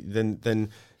whatever, then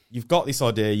you've got this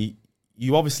idea.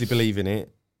 you obviously believe in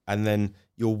it, and then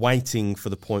you're waiting for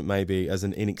the point maybe as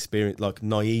an inexperienced, like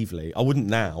naively. I wouldn't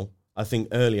now. I think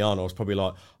early on I was probably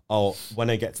like, oh, when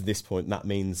I get to this point, that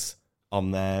means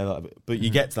I'm there. Like, but you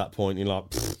get to that point, you're like,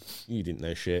 you didn't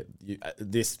know shit.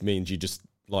 This means you just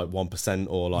like 1%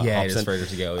 or like 0.5%. There's further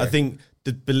to go. Yeah. I think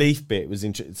the belief bit was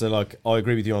interesting. So like, I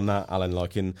agree with you on that, Alan.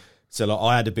 Like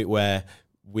I had a bit where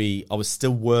I was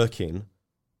still working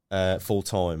full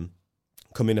time,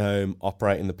 coming home,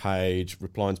 operating the page,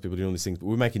 replying to people, doing all these things, but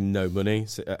we're making no money.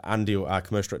 So Andy, our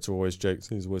commercial director, always jokes.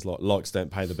 He's always like, likes don't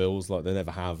pay the bills. Like they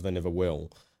never have, they never will.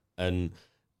 And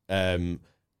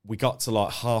we got to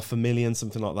like 500,000,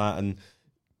 something like that, and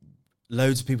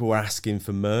loads of people were asking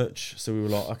for merch. So we were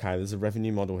like, okay, there's a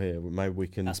revenue model here. Maybe we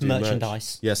can do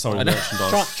merchandise. Merch. Yeah, sorry,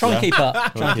 merchandise. Try and keep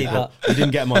up. Try and keep up. We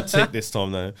didn't get them on tick this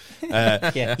time though.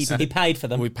 He paid for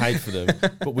them. We paid for them,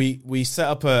 but we set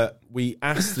up we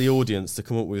asked the audience to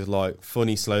come up with like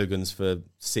funny slogans for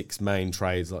 6 main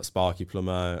trades, like Sparky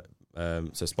plumber.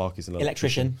 So Sparky's an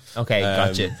electrician. Okay,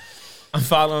 gotcha. I'm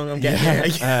following. I'm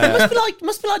getting it.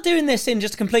 Must be like doing this in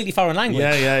just a completely foreign language.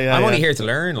 Yeah. I'm only here to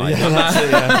learn. Like,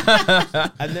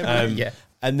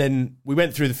 and then we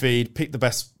went through the feed, picked the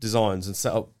best designs, and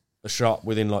set up a shop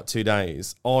within like 2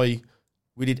 days. We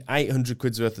did 800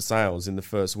 quid's worth of sales in the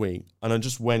first week, and I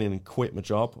just went in and quit my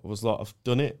job. I was like, I've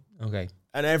done it. Okay.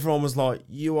 And everyone was like,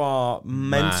 "You are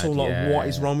mental! Like, what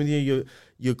is wrong with you?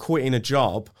 You're quitting a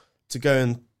job to go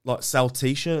and like sell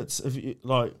T-shirts?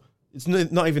 Like." It's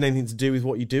not even anything to do with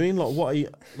what you're doing. Like,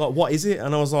 what is it?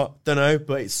 And I was like, don't know,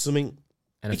 but it's something.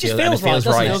 And it just feels right.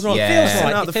 It feels right. Yeah.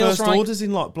 Sent out the first orders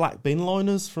in like black bin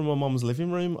liners from my mum's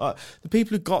living room. The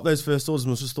people who got those first orders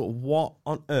must have thought, what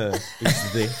on earth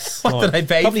is this? What did I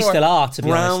pay Probably for? Still are, to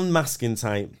be honest. Brown masking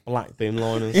tape, black bin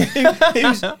liners.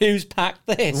 Who's packed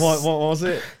this? What was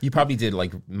it? You probably did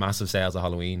like massive sales at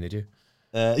Halloween, did you?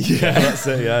 That's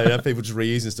it. Yeah. People just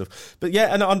reusing stuff. But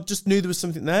yeah, and I just knew there was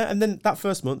something there. And then that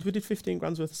first month, we did 15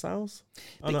 grand's worth of sales.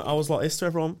 And I was like this to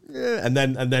everyone. Yeah. And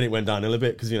then it went down a little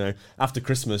bit because, after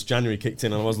Christmas, January kicked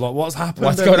in, and I was like, what's happened?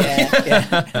 What's going on?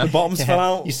 The bottoms fell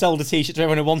out. You sold a T-shirt to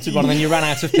everyone who wanted one, and then you ran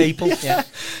out of people. Yeah.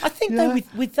 I think though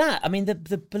with that, I mean, the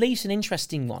belief's an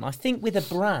interesting one. I think with a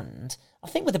brand,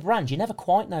 you never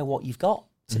quite know what you've got.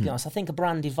 To be honest, I think a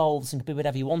brand evolves and can be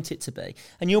whatever you want it to be.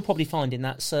 And you're probably finding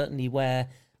that certainly where,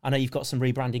 I know you've got some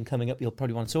rebranding coming up you'll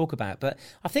probably want to talk about, but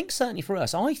I think certainly for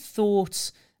us, I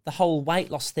thought the whole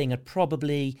weight loss thing would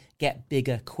probably get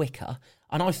bigger quicker.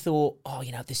 And I thought,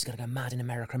 this is going to go mad in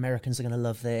America. Americans are going to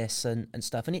love this and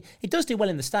stuff. And it does do well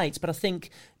in the States, but I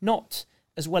think not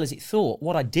as well as it thought.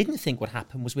 What I didn't think would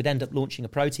happen was we'd end up launching a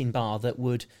protein bar that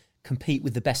would compete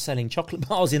with the best-selling chocolate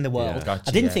bars in the world. I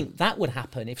didn't think that would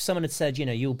happen. If someone had said,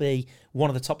 you'll be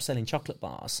one of the top-selling chocolate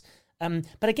bars.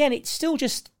 But again, it's still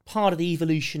just part of the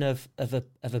evolution of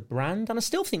a brand. And I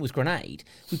still think with Grenade,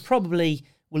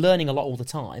 we're learning a lot all the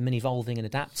time and evolving and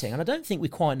adapting. And I don't think we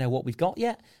quite know what we've got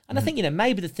yet. And I think,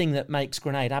 maybe the thing that makes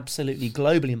Grenade absolutely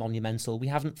globally monumental, we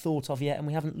haven't thought of yet and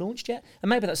we haven't launched yet.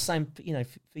 And maybe that's the same,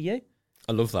 for you.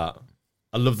 I love that.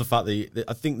 I love the fact that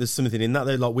I think there's something in that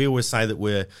though. Like we always say that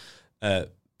we're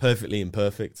perfectly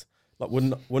imperfect. Like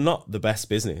we're not the best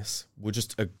business. We're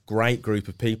just a great group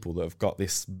of people that have got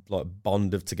this like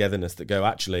bond of togetherness that go,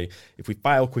 actually, if we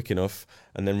fail quick enough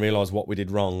and then realise what we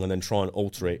did wrong and then try and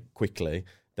alter it quickly,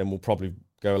 then we'll probably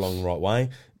go along the right way.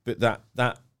 But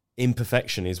that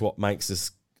imperfection is what makes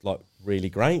us like really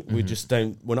great.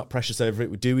 We're not precious over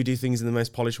it. We do things in the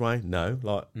most polished way? No,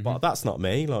 but that's not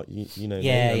me. Like you know.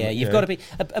 You've got to be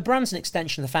a brand's an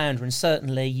extension of the founder, and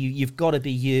certainly you've got to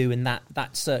be you, and that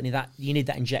certainly that you need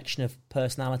that injection of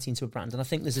personality into a brand. And I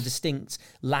think there's a distinct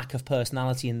lack of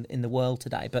personality in the world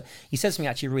today. But you said something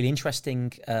actually really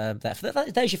interesting there.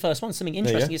 There's your first one. Something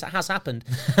interesting is it has happened.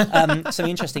 Something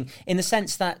interesting in the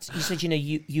sense that you said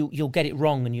you'll get it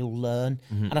wrong and you'll learn.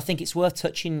 And I think it's worth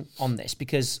touching on this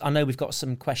because I know we've got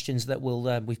some questions that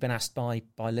we've been asked by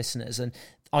listeners, and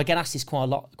I get asked this quite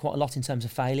a lot in terms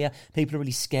of failure. People are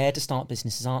really scared to start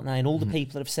businesses, aren't they? And all the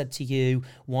people that have said to you,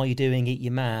 "Why are you doing it?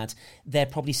 You're mad." They're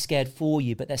probably scared for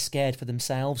you, but they're scared for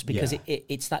themselves because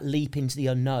it's that leap into the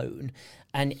unknown,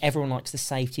 and everyone likes the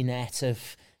safety net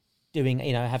of doing,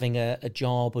 having a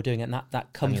job or doing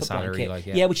that comfort salary,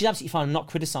 blanket. Which is absolutely fine. I'm not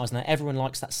criticising that. Everyone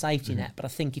likes that safety net. But I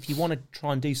think if you want to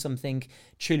try and do something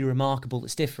truly remarkable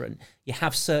that's different, you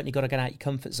have certainly got to get out your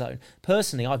comfort zone.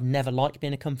 Personally, I've never liked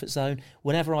being in a comfort zone.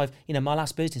 Whenever my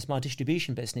last business, my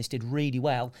distribution business, did really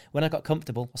well. When I got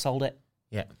comfortable, I sold it.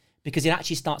 Yeah. Because it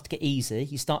actually starts to get easy.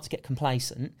 You start to get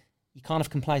complacent. You can't have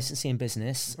complacency in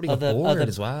business. Bored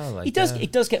as well. It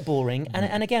does get boring,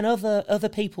 and again, other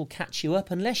people catch you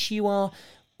up unless you are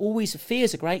fear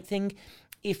is a great thing.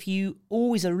 If you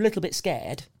always are a little bit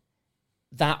scared,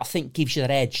 that I think gives you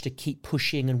that edge to keep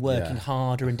pushing and working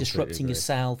harder and disrupting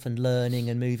yourself and learning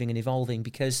and moving and evolving.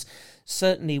 Because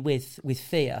certainly with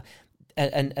fear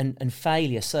and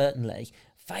failure,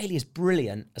 failure is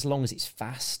brilliant as long as it's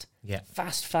fast. Yeah.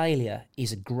 Fast failure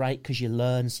is great because you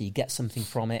learn, so you get something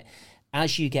from it.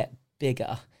 As you get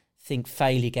bigger, I think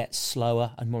failure gets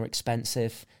slower and more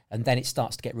expensive, and then it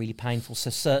starts to get really painful. So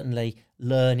certainly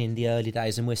learn in the early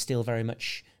days, and we're still very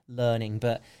much learning.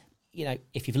 But, you know,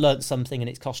 if you've learned something and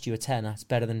it's cost you a tenner, it's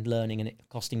better than learning and it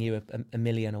costing you a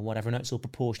million or whatever. I know it's all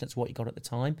proportionate to what you got at the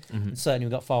time. And certainly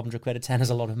we got 500 quid a tenner is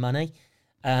a lot of money.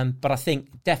 But I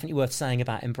think definitely worth saying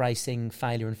about embracing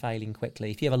failure and failing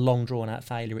quickly. If you have a long drawn out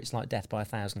failure, it's like death by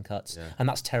 1,000 cuts. And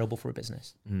that's terrible for a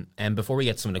business. And before we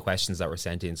get to some of the questions that were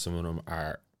sent in, some of them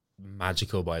are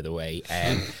magical, by the way.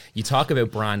 You talk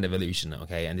about brand evolution,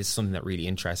 okay? And this is something that really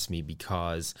interests me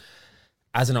because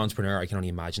as an entrepreneur, I can only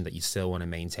imagine that you still want to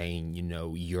maintain, you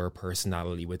know, your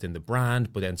personality within the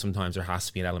brand, but then sometimes there has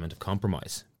to be an element of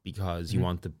compromise because you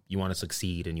want to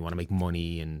succeed and you want to make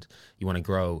money and you want to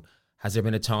grow. Has there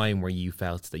been a time where you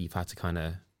felt that you've had to kind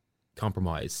of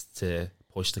compromise to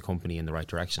push the company in the right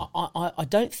direction? I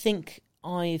don't think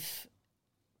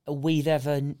we've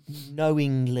ever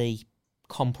knowingly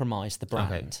compromised the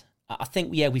brand. Okay. I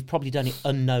think, we've probably done it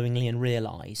unknowingly and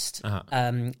realised,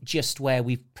 just where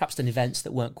we've perhaps done events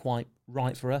that weren't quite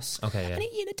right for us. Okay, yeah. And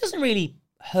it doesn't really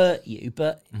hurt you,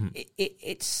 but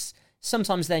it's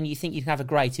sometimes then you think you can have a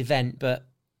great event, but,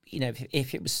 you know,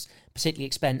 if it was particularly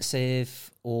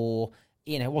expensive or,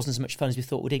 you know, it wasn't as much fun as we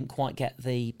thought, we didn't quite get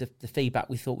the feedback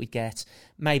we thought we'd get,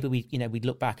 maybe we'd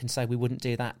look back and say we wouldn't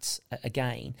do that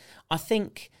again. I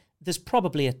think there's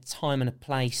probably a time and a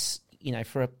place, you know,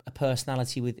 for a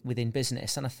personality within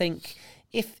business. And I think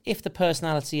if the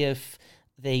personality of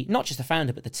not just the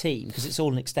founder, but the team, because it's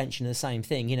all an extension of the same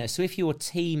thing, you know, so if your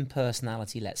team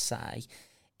personality, let's say,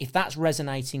 if that's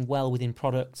resonating well within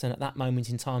products and at that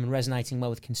moment in time and resonating well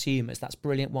with consumers, that's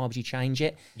brilliant. Why would you change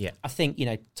it? Yeah. I think, you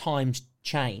know, times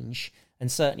change,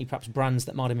 and certainly perhaps brands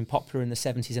that might have been popular in the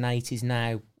 70s and 80s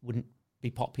now wouldn't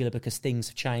be popular because things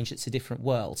have changed. It's a different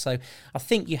world. So I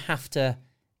think you have to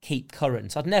keep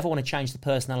current. I'd never want to change the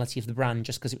personality of the brand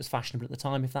just because it was fashionable at the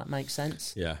time, if that makes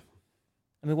sense. Yeah.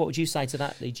 I mean, what would you say to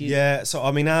that, Lee? Yeah, so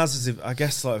I mean, ours is, I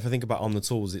guess, like if I think about On the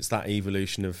Tools, it's that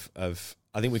evolution of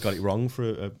I think we got it wrong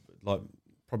for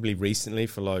probably recently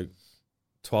for like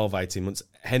 12, 18 months.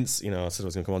 Hence, you know, I said I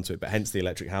was going to come on to it, but hence the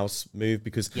Electric House move,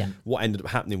 because what ended up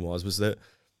happening was that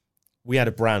we had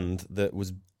a brand that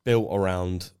was built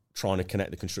around trying to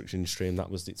connect the construction industry, and that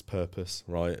was its purpose,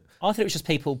 right? I thought it was just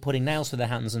people putting nails through their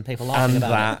hands and people laughing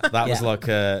about it. That was like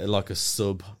a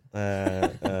sub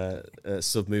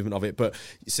movement of it. But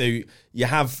so you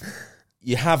have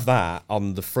that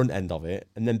on the front end of it,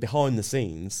 and then behind the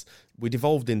scenes, we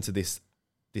devolved into this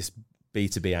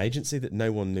B2B agency that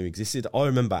no one knew existed. I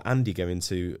remember Andy going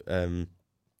to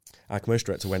our commercial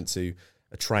director went to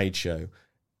a trade show.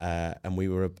 And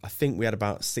I think we had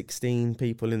about 16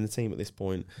 people in the team at this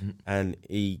point, and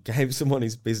he gave someone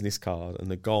his business card,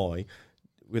 and the guy,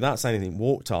 without saying anything,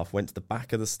 walked off, went to the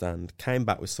back of the stand, came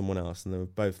back with someone else, and they were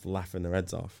both laughing their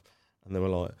heads off. And they were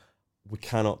like, we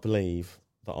cannot believe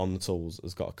that On the Tools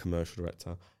has got a commercial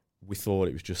director. We thought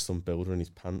it was just some builder in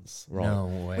his pants, right? No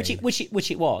way. Which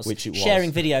it was.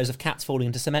 Sharing videos of cats falling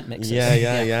into cement mixers.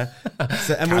 Yeah.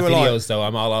 So, and cat we were videos, though,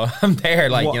 I'm there,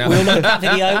 like, you know. We'll look at that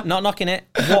video, not knocking it.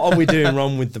 What are we doing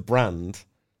wrong with the brand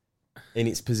in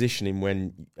its positioning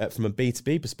when, from a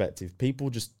B2B perspective,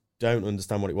 people just don't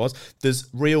understand what it was? There's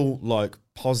real, like,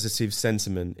 positive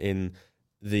sentiment in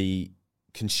the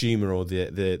consumer or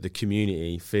the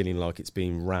community feeling like it's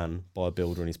being ran by a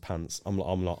builder in his pants.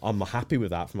 I'm happy with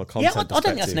that from a content perspective. I don't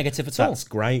think that's negative at all. That's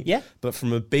great. Yeah. But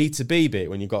from a B2B bit,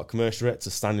 when you've got a commercial director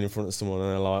standing in front of someone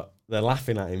and they're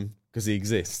laughing at him because he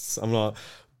exists, I'm like,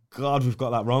 God, we've got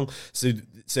that wrong. So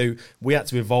we had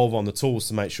to evolve On the Tools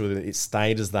to make sure that it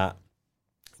stayed as that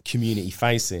community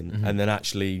facing, and then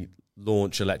actually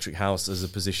launch Electric House as a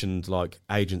positioned like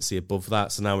agency above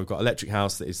that. So now we've got Electric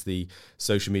House that is the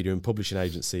social media and publishing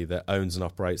agency that owns and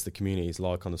operates the communities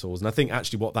like On the Tools. And I think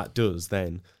actually what that does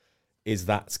then is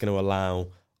that's going to allow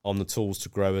On the Tools to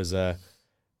grow as an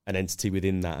entity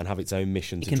within that and have its own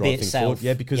mission to drive things forward.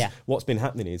 Yeah, because what's been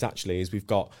happening is we've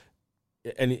got,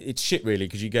 and it's shit really,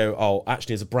 because you go, oh,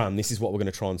 actually as a brand, this is what we're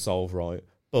going to try and solve, right?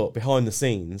 But behind the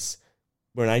scenes,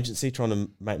 we're an agency trying to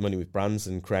make money with brands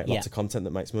and create lots of content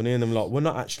that makes money, and I'm like, we're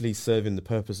not actually serving the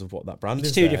purpose of what that brand is.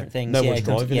 It's two different things. No one's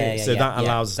driving it, so that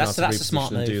allows us now to reposition a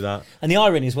smart move. And do that. And the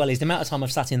irony as well is the amount of time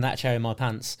I've sat in that chair in my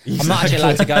pants. I'm not actually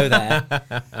allowed to go there.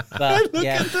 But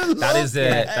that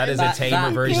is a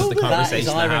tamer version of the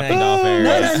conversation that happened off air.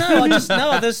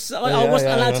 I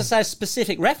wasn't allowed to say a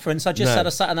specific reference. I just said I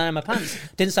sat in there in my pants.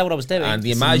 Didn't say what I was doing. And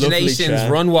the imaginations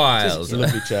run wild. It's a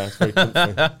lovely chair. It's very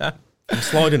comfy. I'm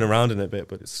sliding around in it a bit,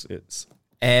 but it's.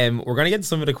 We're going to get to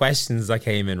some of the questions that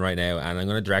came in right now, and I'm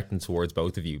going to direct them towards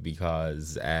both of you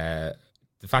because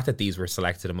the fact that these were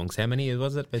selected amongst how many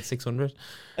was it? About 600?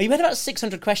 Oh, you had about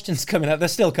 600 questions coming up. They're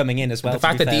still coming in as well. The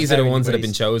fact that these are the ones that have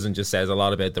been chosen just says a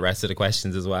lot about the rest of the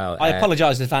questions as well. I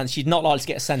apologise in advance. You'd not like to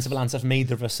get a sensible answer from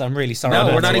either of us, so I'm really sorry.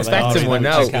 No, we're not expecting one.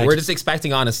 No, we're just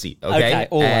expecting honesty. Okay,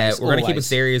 always, we're going to keep it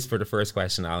serious for the first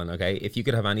question, Alan. Okay, if you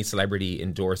could have any celebrity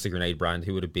endorse a grenade brand,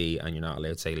 who would it be? And you're not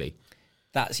allowed to say Lee.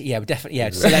 That's definitely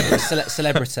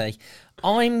celebrity.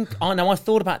 I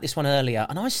thought about this one earlier,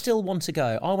 and I still want to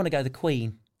go. I want to go the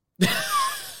Queen.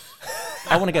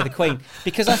 I want to go the Queen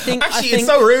because I think it's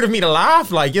so rude of me to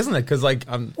laugh, like, isn't it? Because like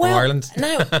I'm from Ireland.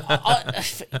 No,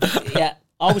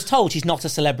 I was told she's not a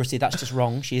celebrity. That's just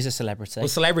wrong. She is a celebrity. Well,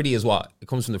 celebrity is what? It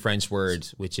comes from the French word,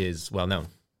 which is well known.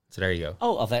 So there you go.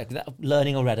 Oh,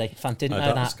 learning already. Didn't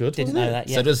know that. Good, didn't know that.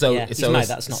 Yeah. So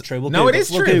that's not true. It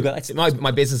is true. Google it.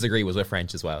 My business degree was with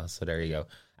French as well. So there you go.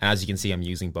 And as you can see, I'm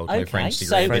using both my French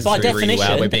degrees. So by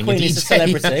definition, the Queen is a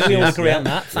celebrity. We all agree on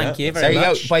that. Thank you very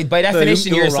much. There you go. By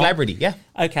definition, you're a celebrity. Yeah.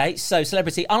 Okay, so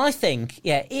celebrity. And I think,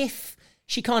 if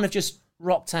she kind of just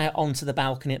rocked out onto the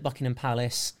balcony at Buckingham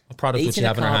Palace. What product would she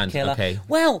have in her hand? Killer. Okay.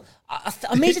 Well, I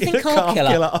immediately think carb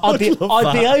killer. I'd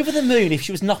be over the moon if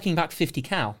she was knocking back 50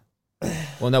 cal.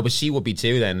 Well, no, but she would be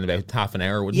too then in about half an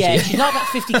hour, wouldn't she? Yeah, she'd knock back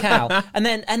 50 cal and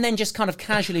then just kind of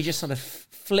casually just sort of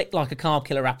flicked like a carb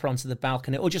killer wrapper onto the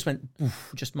balcony or just went,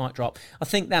 just might drop. I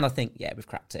think, we've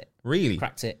cracked it. Really?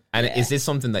 Cracked it. And is this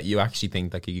something that you actually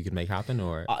think that you could make happen?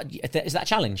 Or is that a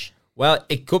challenge? Well,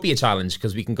 it could be a challenge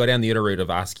because we can go down the other route of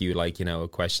ask you a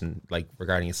question like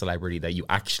regarding a celebrity that you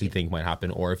actually think might happen,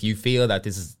 or if you feel that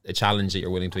this is a challenge that you're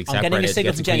willing to accept. I'm getting a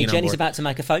signal from Jenny. Jenny's about to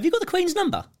make a phone. Have you got the Queen's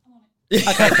number?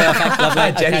 Okay, perfect,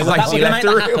 lovely. Jenny's like, we're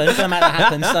going to make that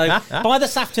happen. So by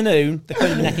this afternoon, the Queen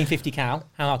will be necking 50 cal.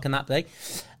 How hard can that be?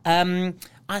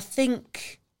 I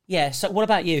think, so what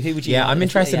about you? Who would you like? I'm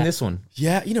interested in this one.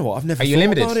 Yeah, you know what? I've never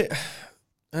thought about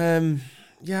it.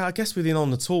 I guess within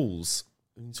On the Tools,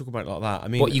 when you talk about it like that, I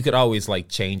mean... But you could always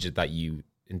change it that you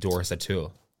endorse a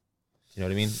tool. You know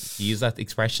what I mean? You use that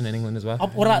expression in England as well.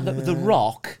 What about the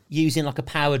Rock using a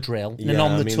power drill in an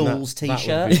On the Tools t-shirt?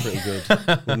 That would be pretty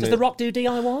good. Does the Rock do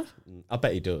DIY? I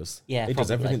bet he does. Yeah, he does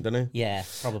everything, doesn't he? Yeah,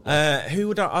 probably. Who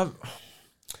would I?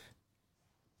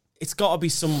 It's got to be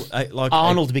some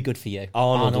Arnold would be good for you.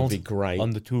 Arnold would be great.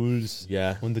 On the Tools.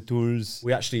 Yeah, On the Tools.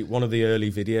 We actually one of the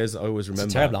early videos I always remember.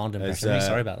 It's a terrible Arnold impression. I'm really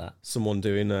sorry about that. Someone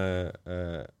doing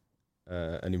an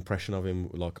impression of him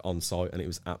on site, and it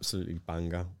was absolutely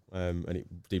banger. And it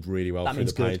did really well through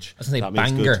the page. I was going to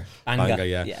say banger. Banger,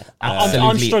 yeah.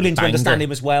 I'm struggling to understand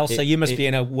him as well, so you must be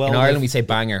in a world. In Ireland, we say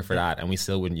banger for that, and we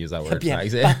still wouldn't use that word.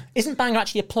 Isn't banger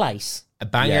actually a place? A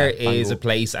banger is a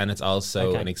place, and it's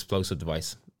also an explosive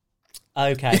device.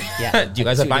 Okay, yeah. Do you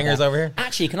guys have bangers over here?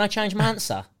 Actually, can I change my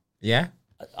answer? Yeah.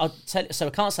 I'll tell you, so I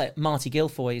can't say Marty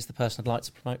Guilfoyle is the person I'd like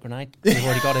to promote Grenade. We've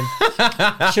already got him.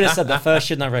 Should have said that first,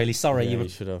 shouldn't I? Really sorry, you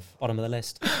should have bottom of the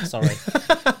list. Sorry.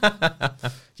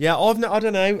 Yeah, I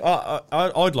don't know.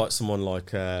 I'd like someone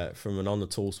from an On the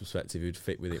Tools perspective who'd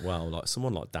fit with it well, like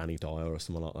someone like Danny Dyer or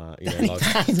someone like that.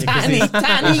 Danny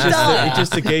Dyer. He's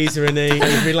just a geezer, and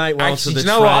he'd relate well to the trade. You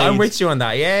know what? I'm with you on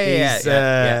that.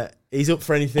 Yeah. He's up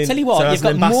for anything. I'll tell you what, so as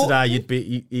an ambassador,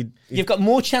 you've got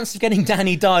more chance of getting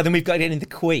Danny Dyer than we've got getting the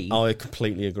Queen. Oh, I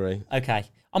completely agree. Okay,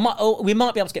 we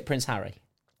might be able to get Prince Harry.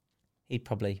 He'd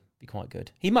probably be quite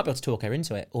good. He might be able to talk her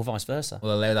into it, or vice versa.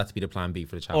 We'll allow that to be the plan B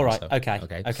for the challenge. All right,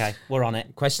 okay, we're on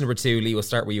it. Question number 2, Lee, we'll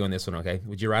start with you on this one, okay?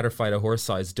 Would you rather fight a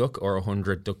horse-sized duck or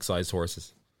 100 duck-sized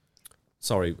horses?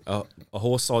 Sorry, a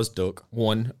horse-sized duck.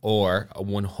 One or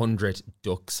 100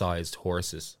 duck-sized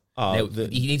horses. Now, you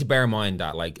need to bear in mind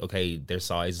that, their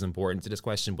size is important to this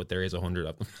question, but there is 100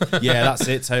 of them. Yeah, that's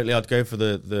it. Totally, I'd go for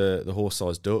the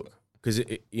horse-sized duck because at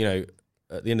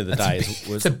the end of the day,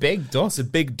 it's a big duck. It's a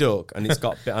big duck, and it's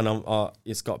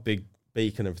got big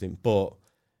beak and everything, but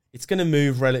it's going to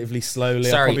move relatively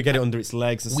slowly. I'll probably get it under its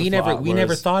legs. And we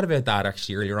never thought about that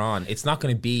actually earlier on. It's not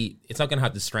going to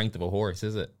have the strength of a horse,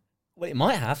 is it? Well, it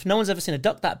might have. No one's ever seen a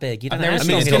duck that big. It's going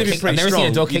to be pretty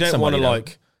strong. You don't want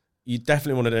to You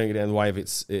definitely want to don't get in the way of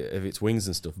its wings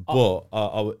and stuff. But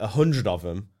 100 of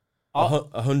them,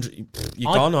 100,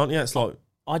 you're gone, aren't you? It's like...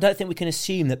 I don't think we can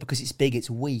assume that because it's big, it's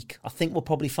weak. I think we'll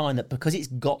probably find that because it's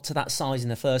got to that size in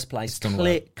the first place,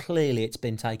 clearly it's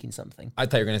been taking something. I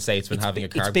thought you were going to say it's been having a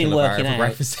carb been working bar out for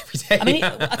breakfast every day. I mean,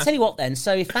 I'll tell you what then.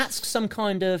 So if that's some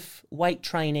kind of weight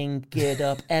training, geared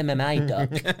up MMA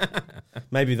duck,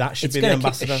 maybe that should be the ambassador.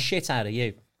 It's going to kick the shit out of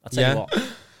you. I'll tell you what.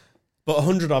 But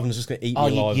 100 of them is just going to eat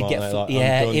me alive, you'd get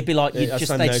it'd be like they'd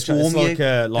swarm you.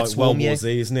 It's like World War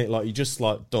Z, isn't it? Like, you're just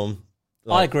like done.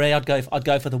 I agree. I'd go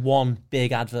for the one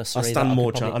big adversary. I stand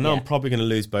more chance. I know I'm probably going to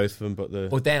lose both of them,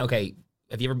 but then, okay,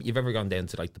 you've ever gone down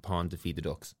to like the pond to feed the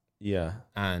ducks? Yeah.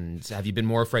 And have you been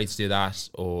more afraid to do that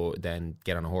or then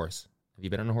get on a horse? Have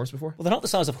you been on a horse before? Well, they're not the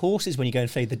size of horses when you go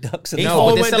and feed the ducks. No,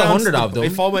 but there's still 100 of them.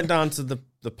 If I went down to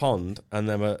the pond and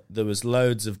there was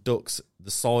loads of ducks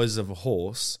the size of a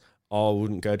horse, I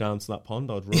wouldn't go down to that pond.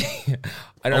 I'd run.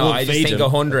 I don't know. I just think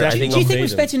 100. Do you think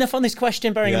we've spent enough on this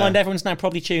question, bearing in mind everyone's now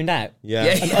probably tuned out? Yeah.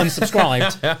 And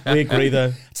unsubscribed. We agree,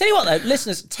 though. Tell you what, though,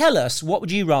 listeners, tell us, what would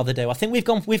you rather do? I think we've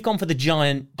gone for the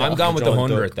giant duck. I'm gone with the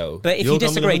 100, though. But if you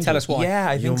disagree, tell us why. Yeah,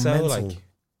 I think so. Mental.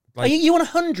 Like, you want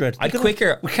 100? I'd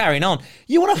quicker. We're carrying on.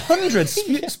 You want 100?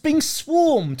 It's being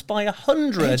swarmed by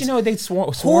 100. How do you know they'd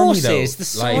swarm horses, me, though? The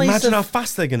size imagine how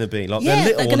fast they're going to be. Like, yeah,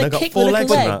 they're little and they've got 4 legs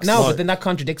and that. No, but then that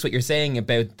contradicts what you're saying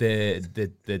about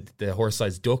the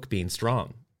horse-sized duck being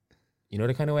strong. You know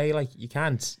the kind of way, like, you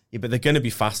can't. Yeah, but they're going to be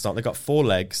fast, aren't they? They've got 4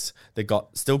 legs. They've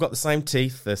still got the same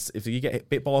teeth. If you get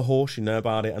bit by a horse, you know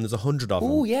about it. And there's 100 of them.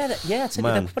 Oh, yeah. They're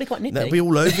probably quite nippy. They'll be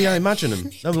all over you, imagine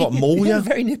them. They'll like maul you.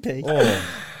 Very nippy. Oh.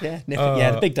 Yeah, nippy.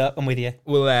 The big duck, I'm with you.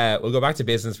 We'll go back to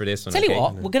business for this one. Tell you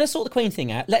what, we're going to sort the Queen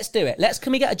thing out. Let's do it.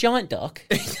 Can we get a giant duck?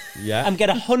 Yeah. And get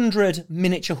 100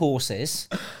 miniature horses.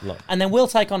 And then we'll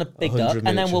take on a big duck.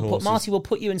 And then Marty will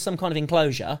put you in some kind of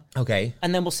enclosure. Okay.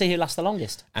 And then we'll see who lasts the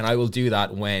longest. And I will do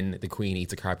that when the Queen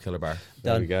eats a carb killer bar.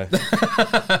 There we go.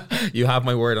 You have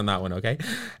my word on that one, okay?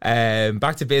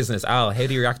 Back to business. Al, how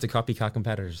do you react to copycat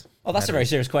competitors? Oh, that's a very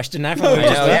serious question now.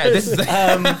 This is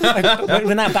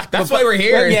we're now back. That's why we're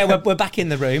here. We're back in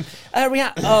the room.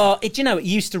 It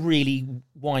used to really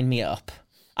wind me up.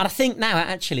 And I think now,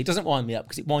 actually, it doesn't wind me up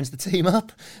because it winds the team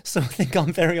up. So I think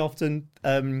I'm very often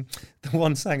the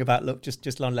one saying about, look,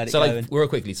 just let it go. So, real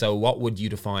quickly, so what would you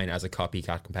define as a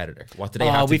copycat competitor? What do they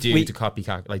have to do to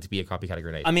copycat, like to be a copycat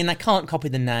grenade? I mean, they can't copy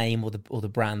the name or the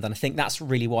brand, and I think that's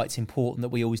really why it's important that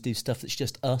we always do stuff that's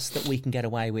just us, that we can get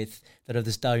away with, that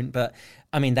others don't. But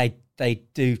I mean, they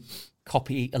do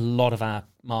copy a lot of our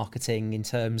marketing in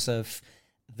terms of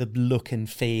the look and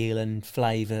feel and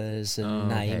flavours and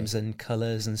names and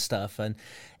colours and stuff. And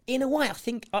in a way, I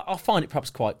think I find it perhaps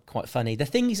quite funny. The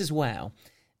thing is as well,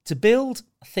 to build,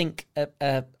 I think,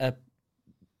 a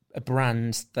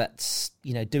brand that's,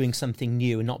 doing something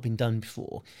new and not been done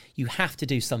before, you have to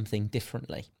do something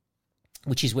differently,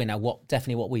 which is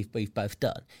definitely what we've both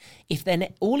done. If then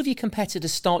all of your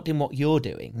competitors start doing what you're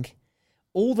doing,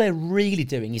 all they're really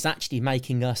doing is actually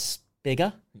making us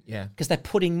bigger. Yeah. Because they're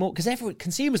putting more, because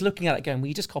consumers looking at it going, well,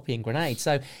 you're just copying Grenade.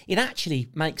 So it actually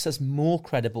makes us more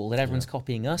credible that everyone's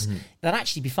copying us. Mm-hmm. They'd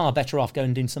actually be far better off going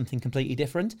and doing something completely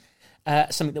different,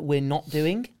 something that we're not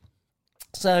doing.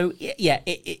 So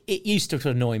it used to sort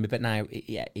of annoy me, but now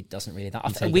it doesn't really.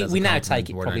 We now take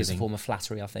it probably as a form of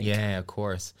flattery, I think. Yeah, of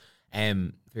course.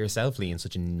 For yourself, Lee, in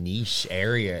such a niche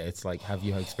area, it's like, have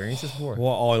you had experiences before?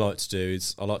 What I like to do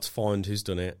is I like to find who's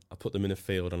done it. I put them in a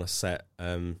field and I set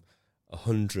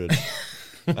 100.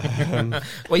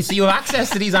 Wait, so you have access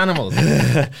to these animals? No.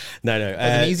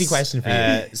 That's an easy question for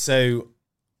you. So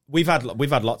we've had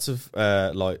lots of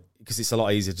because it's a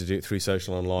lot easier to do it through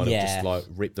social online and just like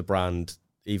rip the brand,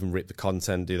 even rip the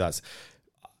content, do that.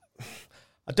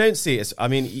 I don't see it as, I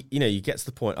mean, you get to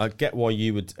the point, I get why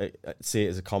you would see it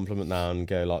as a compliment now and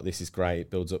go like, this is great, it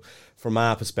builds up. From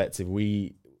our perspective,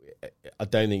 I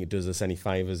don't think it does us any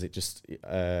favours. It just, do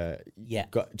you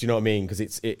know what I mean? Because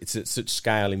it's at such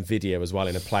scale in video as well,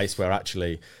 in a place where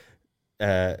actually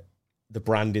the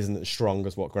brand isn't as strong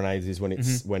as what Grenades is when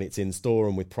it's in store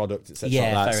and with product,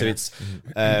 etc. like that. So it's,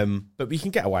 but we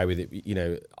can get away with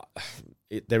it.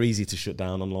 They're easy to shut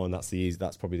down online. That's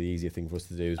probably the easier thing for us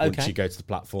to do. Is once you go to the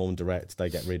platform direct, they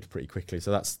get rid pretty quickly.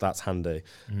 So that's handy.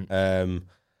 Mm-hmm.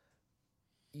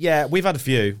 We've had a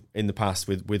few in the past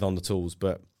with On The Tools,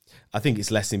 but I think it's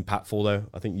less impactful though.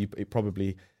 I think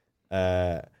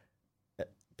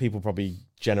people probably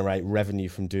generate revenue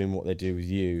from doing what they do with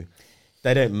you.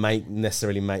 They don't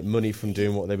necessarily make money from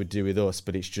doing what they would do with us,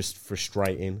 but it's just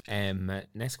frustrating.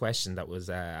 Next question that was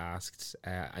asked,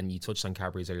 and you touched on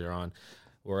Cadbury's earlier on.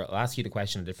 Or I'll ask you the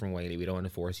question a different way. We don't want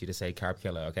to force you to say carb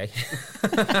killer, okay?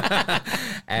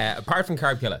 Apart from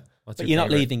carb killer, you're not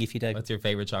leaving if you do. What's your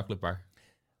favorite chocolate bar?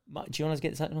 Do you want to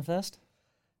get this one first?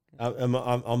 I'm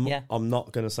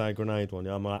not going to say a grenade one.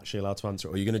 Yeah, I'm actually allowed to answer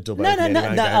it. Or are you going to double? No. We're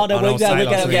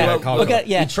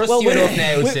going. Trust you enough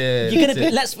now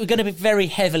we're going to very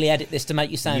heavily edit this to make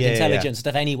you sound intelligent and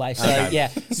stuff anyway. So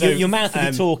so your mouth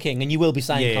will be talking, and you will be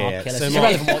saying carb killer. So it's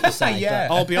irrelevant what you say.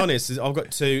 I'll be honest. I've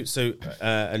got two. So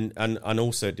and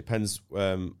also it depends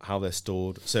how they're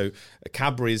stored. So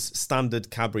Cadbury's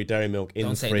standard Cadbury dairy milk in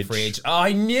the fridge. Oh,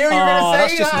 I knew you were going to say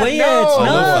that's just weird. No.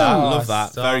 I love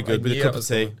that. Very good with a cup of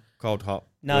tea. Cold, hot,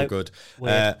 real good.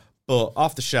 But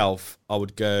off the shelf, I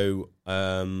would go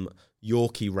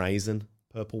Yorkie raisin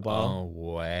purple bar. Oh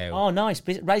wow! Oh nice,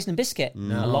 raisin and biscuit.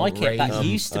 I like it. That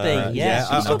used to be.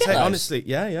 I'll tell you, honestly,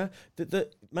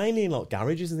 mainly in like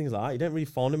garages and things like that. You don't really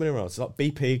find them anywhere else. It's like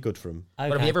BP, good for them. Okay.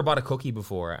 But have you ever bought a cookie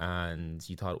before and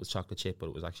you thought it was chocolate chip, but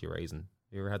it was actually raisin?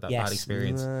 Have you ever had that bad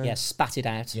experience? Yes, spat it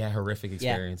out. Yeah, horrific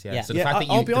experience. Yeah. So the fact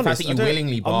that you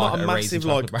willingly bought a massive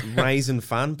raisin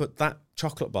fan, but that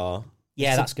chocolate bar,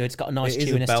 that's good. It's got a nice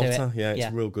chewiness to it. Yeah,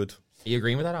 it's real good. Are you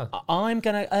agreeing with that, Al? I'm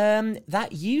gonna.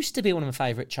 That used to be one of my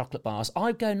favourite chocolate bars.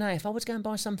 I'd go now if I was going to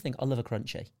buy something. I love a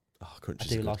crunchy. Oh,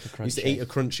 crunchy. I do like a crunchy. I used to eat a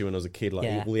crunchy when I was a kid, like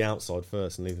eat all the outside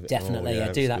first and leave it. Definitely,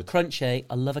 I do that. Good. Crunchy.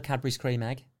 I love a Cadbury's cream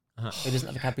egg. Who doesn't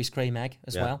have a Cadbury's cream egg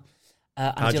as well?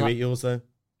 How do you eat yours though?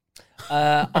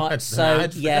 I'd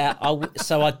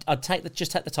take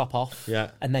the top off.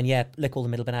 Yeah. And then lick all the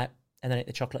middle bit out. And then eat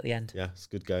the chocolate at the end. Yeah, it's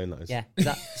good going. That is. Yeah, is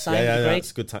that same? That's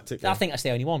a good tactic. I think that's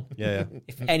the only one. Yeah.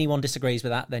 If anyone disagrees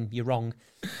with that, then you're wrong.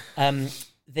 And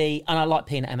I like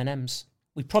peanut M&Ms.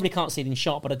 We probably can't see it in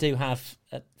shop, but I do have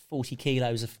 40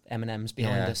 kilos of M&Ms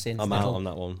behind us in I'm out on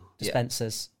that one.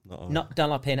 Dispensers. Don't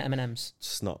like peanut M&Ms.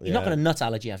 Just not. You're not got a nut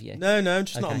allergy, have you? No, I'm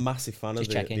just not a massive fan of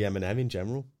the M&M in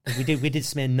general. We did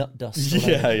smear nut dust on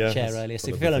the chair earlier. So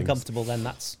if you feel uncomfortable, then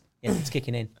that's. Yeah, it's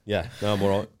kicking in. Yeah, no, I'm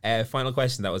all right. Final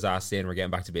question that was asked in. We're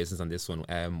getting back to business on this one.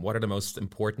 What are the most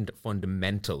important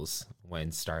fundamentals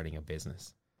when starting a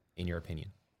business, in your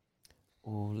opinion?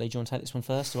 Oh, Lee, do you want to take this one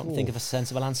first? Do you want to think of a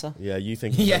sensible answer? Yeah, you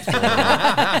think.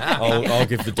 I'll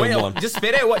give the dumb one. Just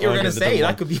spit out what you were going to say.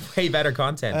 That could be way better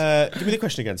content. Give me the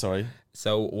question again, sorry.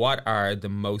 So what are the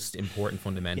most important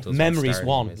fundamentals? Memory's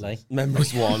one, Lee.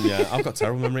 Memory's one, yeah. I've got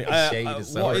terrible memory.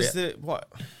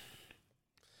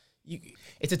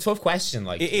 It's a tough question.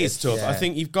 It is tough. Yeah. I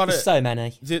think you've got to. There's so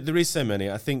many. There is so many.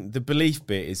 I think the belief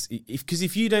bit is because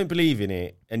if you don't believe in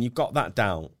it and you've got that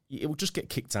doubt, it will just get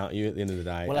kicked out of you at the end of the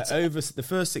day. Well, over the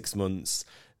first 6 months,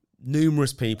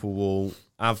 numerous people will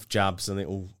have jabs and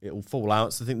it'll fall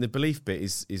out. So I think the belief bit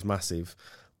is massive.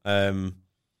 I've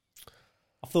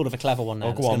thought of a clever one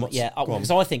now. Go on.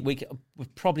 Because I think we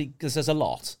probably because there's a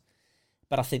lot,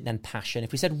 but I think then passion.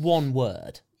 If we said one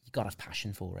word. Got to have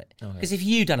passion for it because if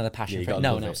you don't have the passion for it,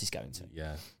 no one else is going to.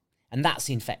 Yeah, and that's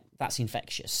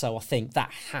infectious. So I think that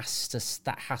has to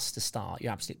start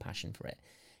your absolute passion for it.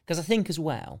 Because I think as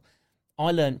well,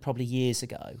 I learned probably years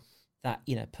ago that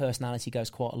personality goes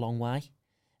quite a long way,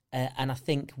 and I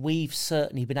think we've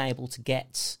certainly been able to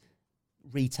get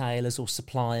retailers or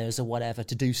suppliers or whatever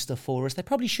to do stuff for us they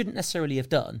probably shouldn't necessarily have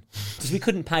done because we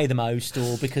couldn't pay the most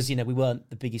or because we weren't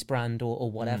the biggest brand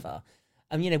or whatever.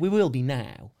 And we will be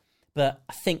now. But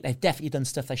I think they've definitely done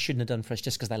stuff they shouldn't have done for us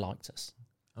just because they liked us.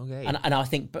 Okay. And I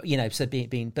think, but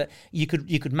but you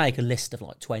could make a list of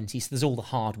like 20. So there's all the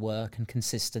hard work and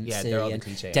consistency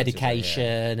and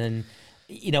dedication and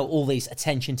all these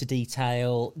attention to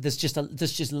detail. There's just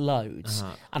loads.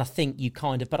 And I think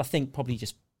but I think probably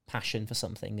just passion for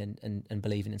something and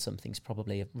believing in something is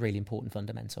probably a really important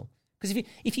fundamental. Because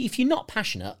if you're not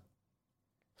passionate.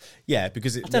 Yeah,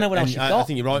 because I don't know what else you've got. I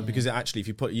think you're right because actually, if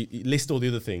you list all the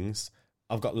other things,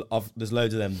 there's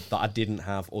loads of them that I didn't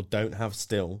have or don't have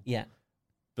still. Yeah,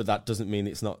 but that doesn't mean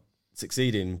it's not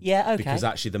succeeding. Yeah, okay. Because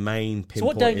actually, the main pinpoint. So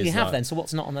what don't you have then? So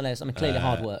what's not on the list? I mean, clearly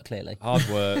hard work.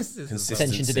 Consistency,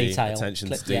 attention to detail. Attention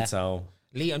to detail.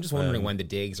 Lee, I'm just wondering when the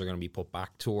digs are going to be put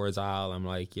back towards Al. I'm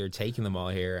like, you're taking them all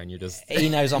here, and you're just. He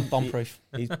knows I'm bomb-proof.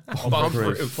 He's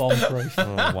bomb-proof. Bomb-proof.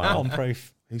 Oh, wow.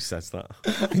 Bomb-proof. Who says that?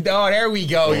 No, there we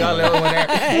go. We got a little one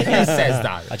there. Who says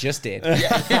that? I just did.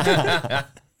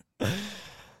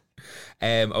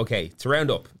 Okay, to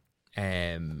round up,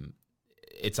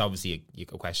 it's obviously a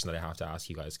question that I have to ask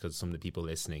you guys because some of the people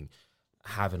listening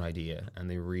have an idea and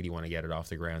they really want to get it off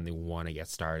the ground. They want to get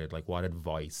started. Like, what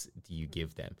advice do you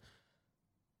give them?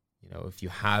 If you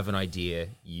have an idea,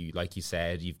 like you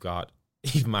said, you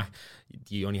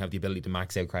only have the ability to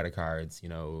max out credit cards.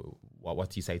 What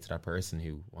do you say to that person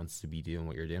who wants to be doing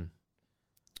what you're doing?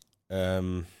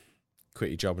 quit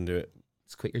your job and do it.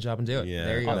 Just quit your job and do it. Yeah.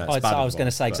 There you go. I was going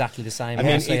to say exactly the same. I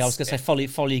was going to say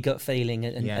follow your gut feeling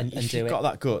and do it. If you've got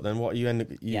that gut, then what you end up,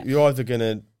 you're either going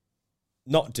to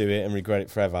not do it and regret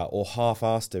it forever, or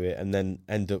half-ass do it and then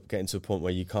end up getting to a point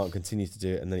where you can't continue to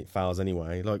do it and then it fails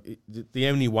anyway. Like the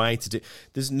only way to do,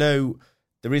 there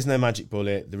is no magic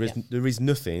bullet. There is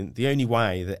nothing. The only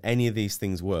way that any of these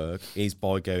things work is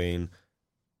by going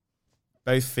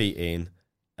both feet in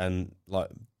and like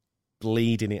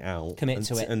bleeding it out. Commit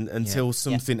to it. And until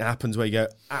something happens where you go,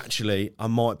 actually, I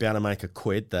might be able to make a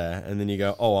quid there. And then you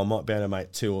go, I might be able to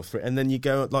make 2 or 3. And then you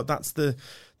go, like,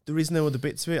 there is no other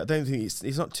bit to it. I don't think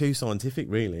it's not too scientific,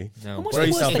 really. No, but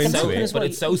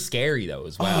it's so scary though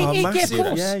as well.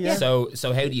 Massive. Yeah. So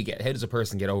how does a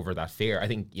person get over that fear? I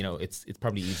think it's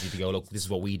probably easy to go, look, this is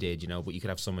what we did, but you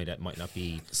could have somebody that might not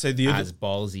be as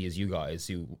ballsy as you guys.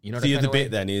 Who the other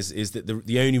bit then is that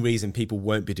the only reason people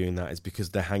won't be doing that is because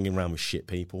they're hanging around with shit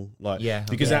people.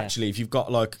 Because actually, if you've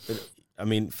got like. I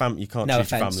mean, you can't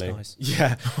choose your family. Guys.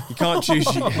 Yeah, you can't choose.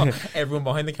 Everyone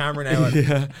behind the camera now.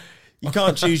 Yeah. You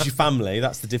can't choose your family.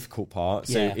 That's the difficult part.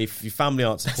 So if your family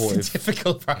aren't supportive, that's the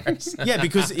difficult part. Yeah,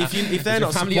 because if they're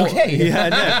not family supportive, okay? Yeah,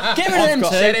 no. Get rid of them two.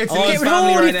 Get rid of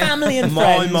all your family and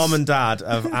My friends. mum and dad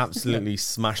have absolutely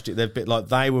smashed it. They've been like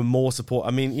they were more support.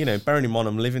 I mean, bearing in mind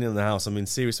I'm living in the house. I'm in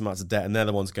serious amounts of debt, and they're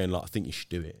the ones going like, I think you should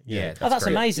do it. Yeah, that's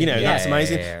amazing. That's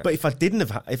amazing. Yeah. But if I didn't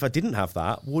have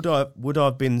that, would I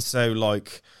have been so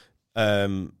like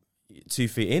 2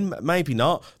 feet in? Maybe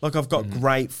not. Like I've got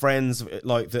great friends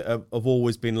like that have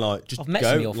always been like, just I've met go.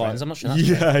 some of your friends. I'm not sure that's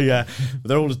true. But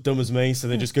they're all as dumb as me, so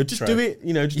they just go, just do it.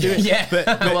 Just do it. Yeah.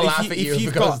 But we'll laugh at you if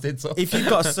you've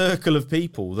got a circle of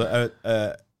people that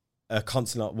are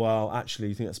constantly like, well, actually,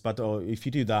 you think that's bad, or if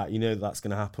you do that, that's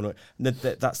going to happen, or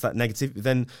that's that negative.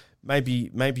 Then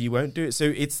maybe you won't do it. So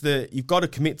it's you've got to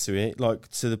commit to it, like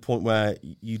to the point where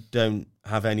you don't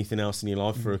have anything else in your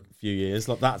life for a few years.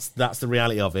 Like that's the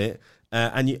reality of it.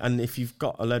 And if you've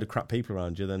got a load of crap people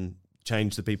around you, then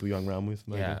change the people you hang around with.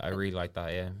 Maybe. Yeah, I really like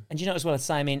that. Yeah. And as well, I'd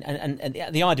say, I mean, and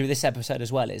the idea of this episode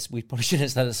as well is we probably shouldn't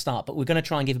have said at the start, but we're going to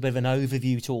try and give a bit of an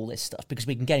overview to all this stuff because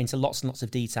we can get into lots and lots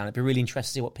of detail. It'd be really interesting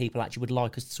to see what people actually would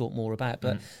like us to talk more about.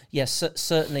 But yes,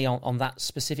 certainly on that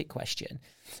specific question,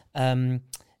 I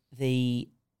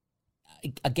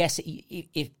guess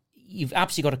if you've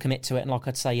absolutely got to commit to it, and like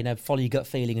I'd say, follow your gut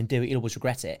feeling and do it. You'll always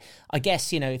regret it. I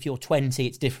guess if you're 20,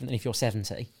 it's different than if you're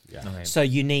 70. Yeah. Okay. So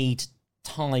you need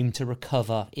time to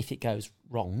recover if it goes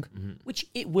wrong, which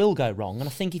it will go wrong. And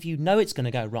I think if you know it's going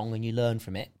to go wrong and you learn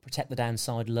from it, protect the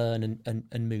downside, learn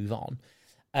and move on.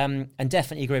 And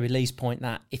definitely agree with Lee's point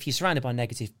that if you're surrounded by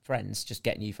negative friends, just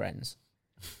get new friends.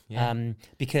 Yeah.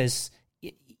 Because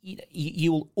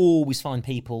you will always find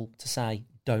people to say,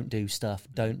 don't do stuff,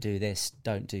 don't do this,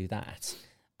 don't do that.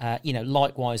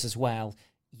 Likewise as well,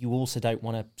 you also don't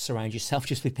want to surround yourself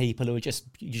just with people who just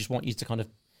want you to kind of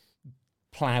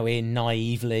plough in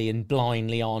naively and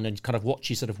blindly on and kind of watch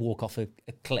you sort of walk off a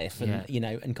cliff and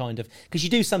and kind of, because you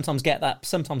do sometimes get that.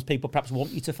 Sometimes people perhaps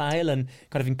want you to fail and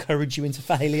kind of encourage you into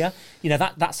failure.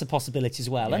 That's a possibility as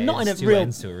well, and not in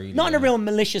a real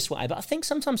malicious way. But I think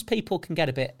sometimes people can get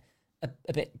a bit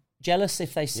jealous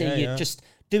if they see you just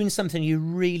doing something you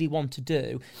really want to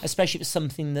do, especially if it's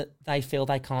something that they feel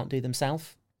they can't do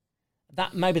themselves.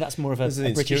 Maybe that's more of a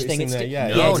British thing. It's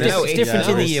different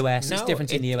in the US. It's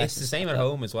different in the US. It's the same at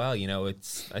home as well.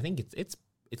 I think it's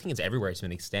everywhere to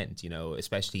an extent.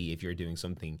 Especially if you're doing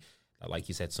something that, like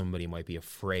you said, somebody might be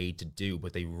afraid to do,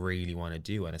 but they really want to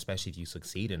do, and especially if you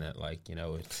succeed in it,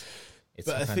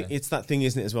 But I think it's that thing,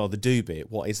 isn't it, as well? The do bit.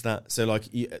 What is that? So,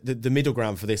 like, the middle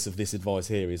ground for this advice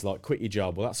here is like, quit your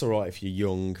job. Well, that's all right if you're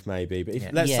young, maybe. But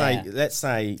if let's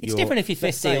say it's different if you're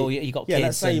 50 or you got kids.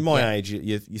 Let's say you're my age.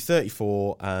 You're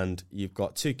 34 and you've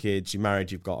got 2 kids. You're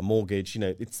married. You've got a mortgage.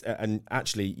 And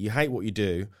actually you hate what you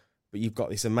do, but you've got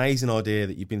this amazing idea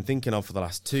that you've been thinking of for the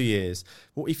last 2 years.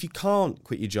 Well, if you can't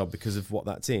quit your job because of what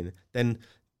that's in, then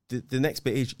the next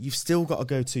bit is you've still got to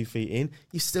go 2 feet in.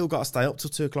 You've still got to stay up till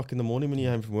 2 o'clock in the morning when you're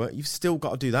home from work. You've still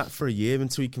got to do that for a year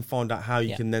until you can find out how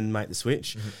you can then make the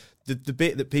switch. The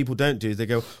bit that people don't do is they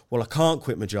go, well, I can't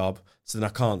quit my job, so then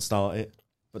I can't start it.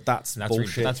 But that's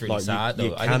bullshit. That's really sad, though.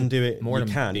 You can do it. More you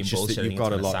than can. being It's just bullshit, that you've got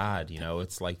to sad.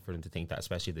 It's like for them to think that,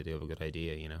 especially if they do have a good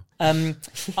idea.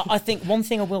 I think one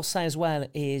thing I will say as well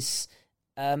is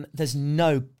there's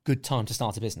no good time to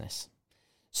start a business.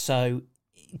 So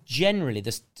generally,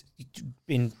 there's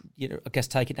been, I guess,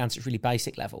 take it down to its really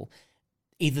basic level.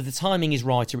 Either the timing is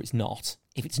right or it's not.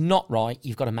 If it's not right,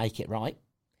 you've got to make it right.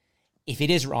 If it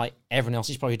is right, everyone else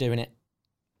is probably doing it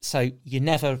So you're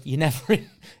never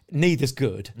neither's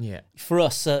good. Yeah. For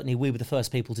us, certainly, we were the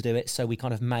first people to do it, so we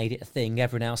kind of made it a thing.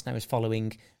 Everyone else now is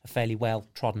following a fairly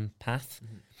well-trodden path.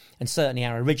 Mm-hmm. And certainly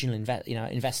our original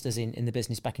investors in the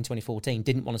business back in 2014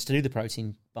 didn't want us to do the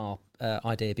protein bar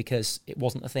idea because it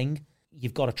wasn't a thing.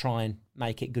 You've got to try and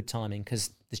make it good timing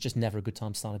because there's just never a good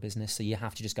time to start a business. So you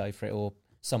have to just go for it or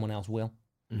someone else will.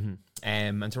 Mm-hmm.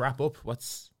 And to wrap up,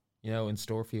 what's in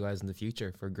store for you guys in the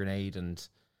future for Grenade and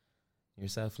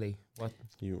yourself, Lee? What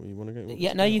you want to go?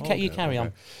 Yeah, no, you carry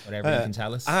on. Whatever you can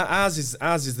tell us. Ours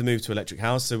is the move to electric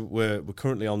house. So we're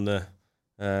currently on the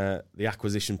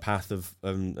acquisition path of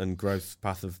and growth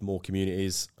path of more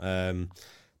communities to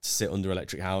sit under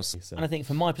electric house. So. And I think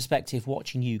from my perspective,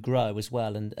 watching you grow as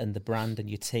well and the brand and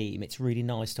your team, it's really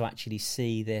nice to actually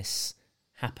see this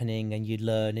happening and you're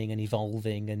learning and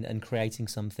evolving and creating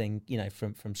something,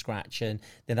 from scratch. And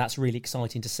then that's really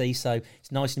exciting to see. So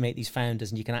it's nice to meet these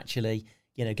founders and you can actually,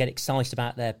 get excited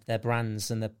about their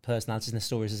brands and their personalities and the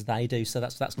stories as they do. So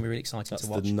that's going to be really exciting to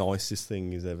watch. That's the nicest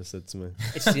thing he's ever said to me.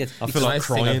 I feel like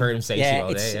crying. I've heard him say to you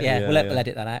all day. We'll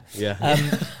edit that out. Yeah.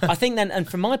 I think then, and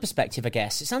from my perspective, I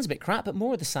guess, it sounds a bit crap, but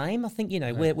more of the same. I think,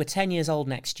 we're 10 years old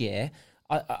next year.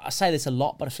 I say this a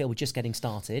lot, but I feel we're just getting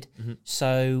started. Mm-hmm.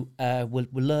 So we're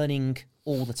learning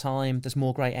all the time. There's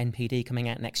more great NPD coming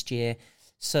out next year.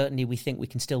 Certainly, we think we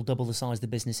can still double the size of the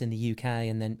business in the UK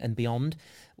and beyond.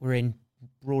 We're in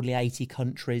broadly 80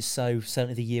 countries, so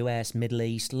certainly the US, Middle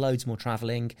East, loads more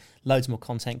travelling, loads more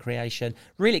content creation.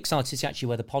 Really excited to see actually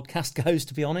where the podcast goes,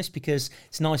 to be honest, because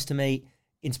it's nice to meet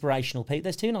inspirational people.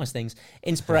 There's two nice things.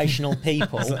 Inspirational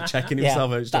people. Checking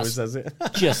himself out, always says it.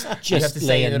 Just you have to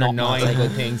say another 9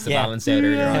 good things to balance out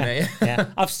earlier on. Yeah.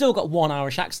 I've still got one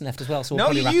Irish accent left as well, so we'll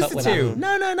probably wrap up with that.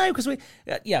 No, because we...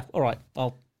 all right,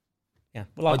 Well,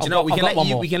 do you know,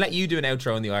 we can let you do an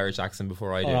outro in the Irish accent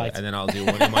before I do it, and then I'll do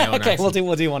one in my own accent. Okay,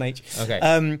 we'll do one each.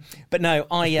 Okay. But no,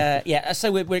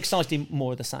 so we're excited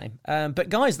more of the same. But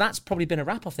guys, that's probably been a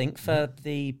wrap, I think, for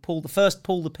the first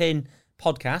Pull the Pin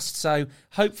podcast. So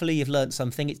hopefully you've learned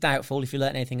something. It's doubtful if you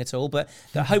learned anything at all, but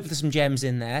hopefully there's some gems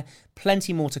in there.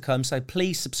 Plenty more to come, so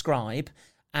please subscribe.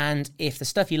 And if the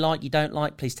stuff you don't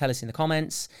like, please tell us in the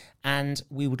comments. And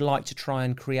we would like to try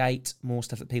and create more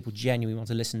stuff that people genuinely want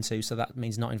to listen to. So that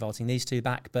means not inviting these two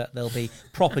back, but there'll be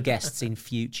proper guests in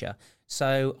future.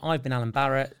 So I've been Alan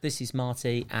Barrett. This is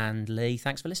Marty and Lee.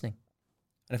 Thanks for listening.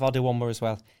 And if I'll do one more as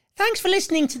well. Thanks for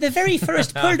listening to the very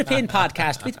first Pull the Pin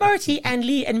podcast with Marty and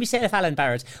Lee and myself, Alan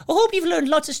Barrett. I hope you've learned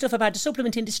lots of stuff about the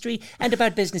supplement industry and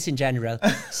about business in general.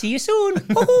 See you soon.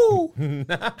 Woohoo!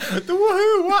 The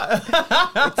woohoo! What?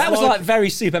 That was like very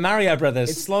Super Mario Brothers.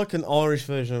 It's like an Irish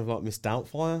version of like Miss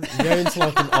Doubtfire. You go into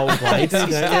like an old lady.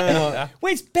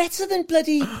 Well, it's better than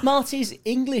bloody Marty's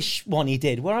English one he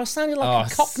did, where I sounded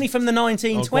like a Cockney from the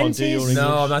 1920s.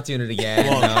 No, I'm not doing it again.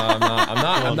 No,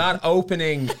 I'm not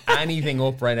opening anything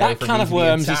up right now. That can of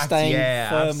worms is staying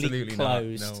firmly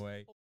closed. No way.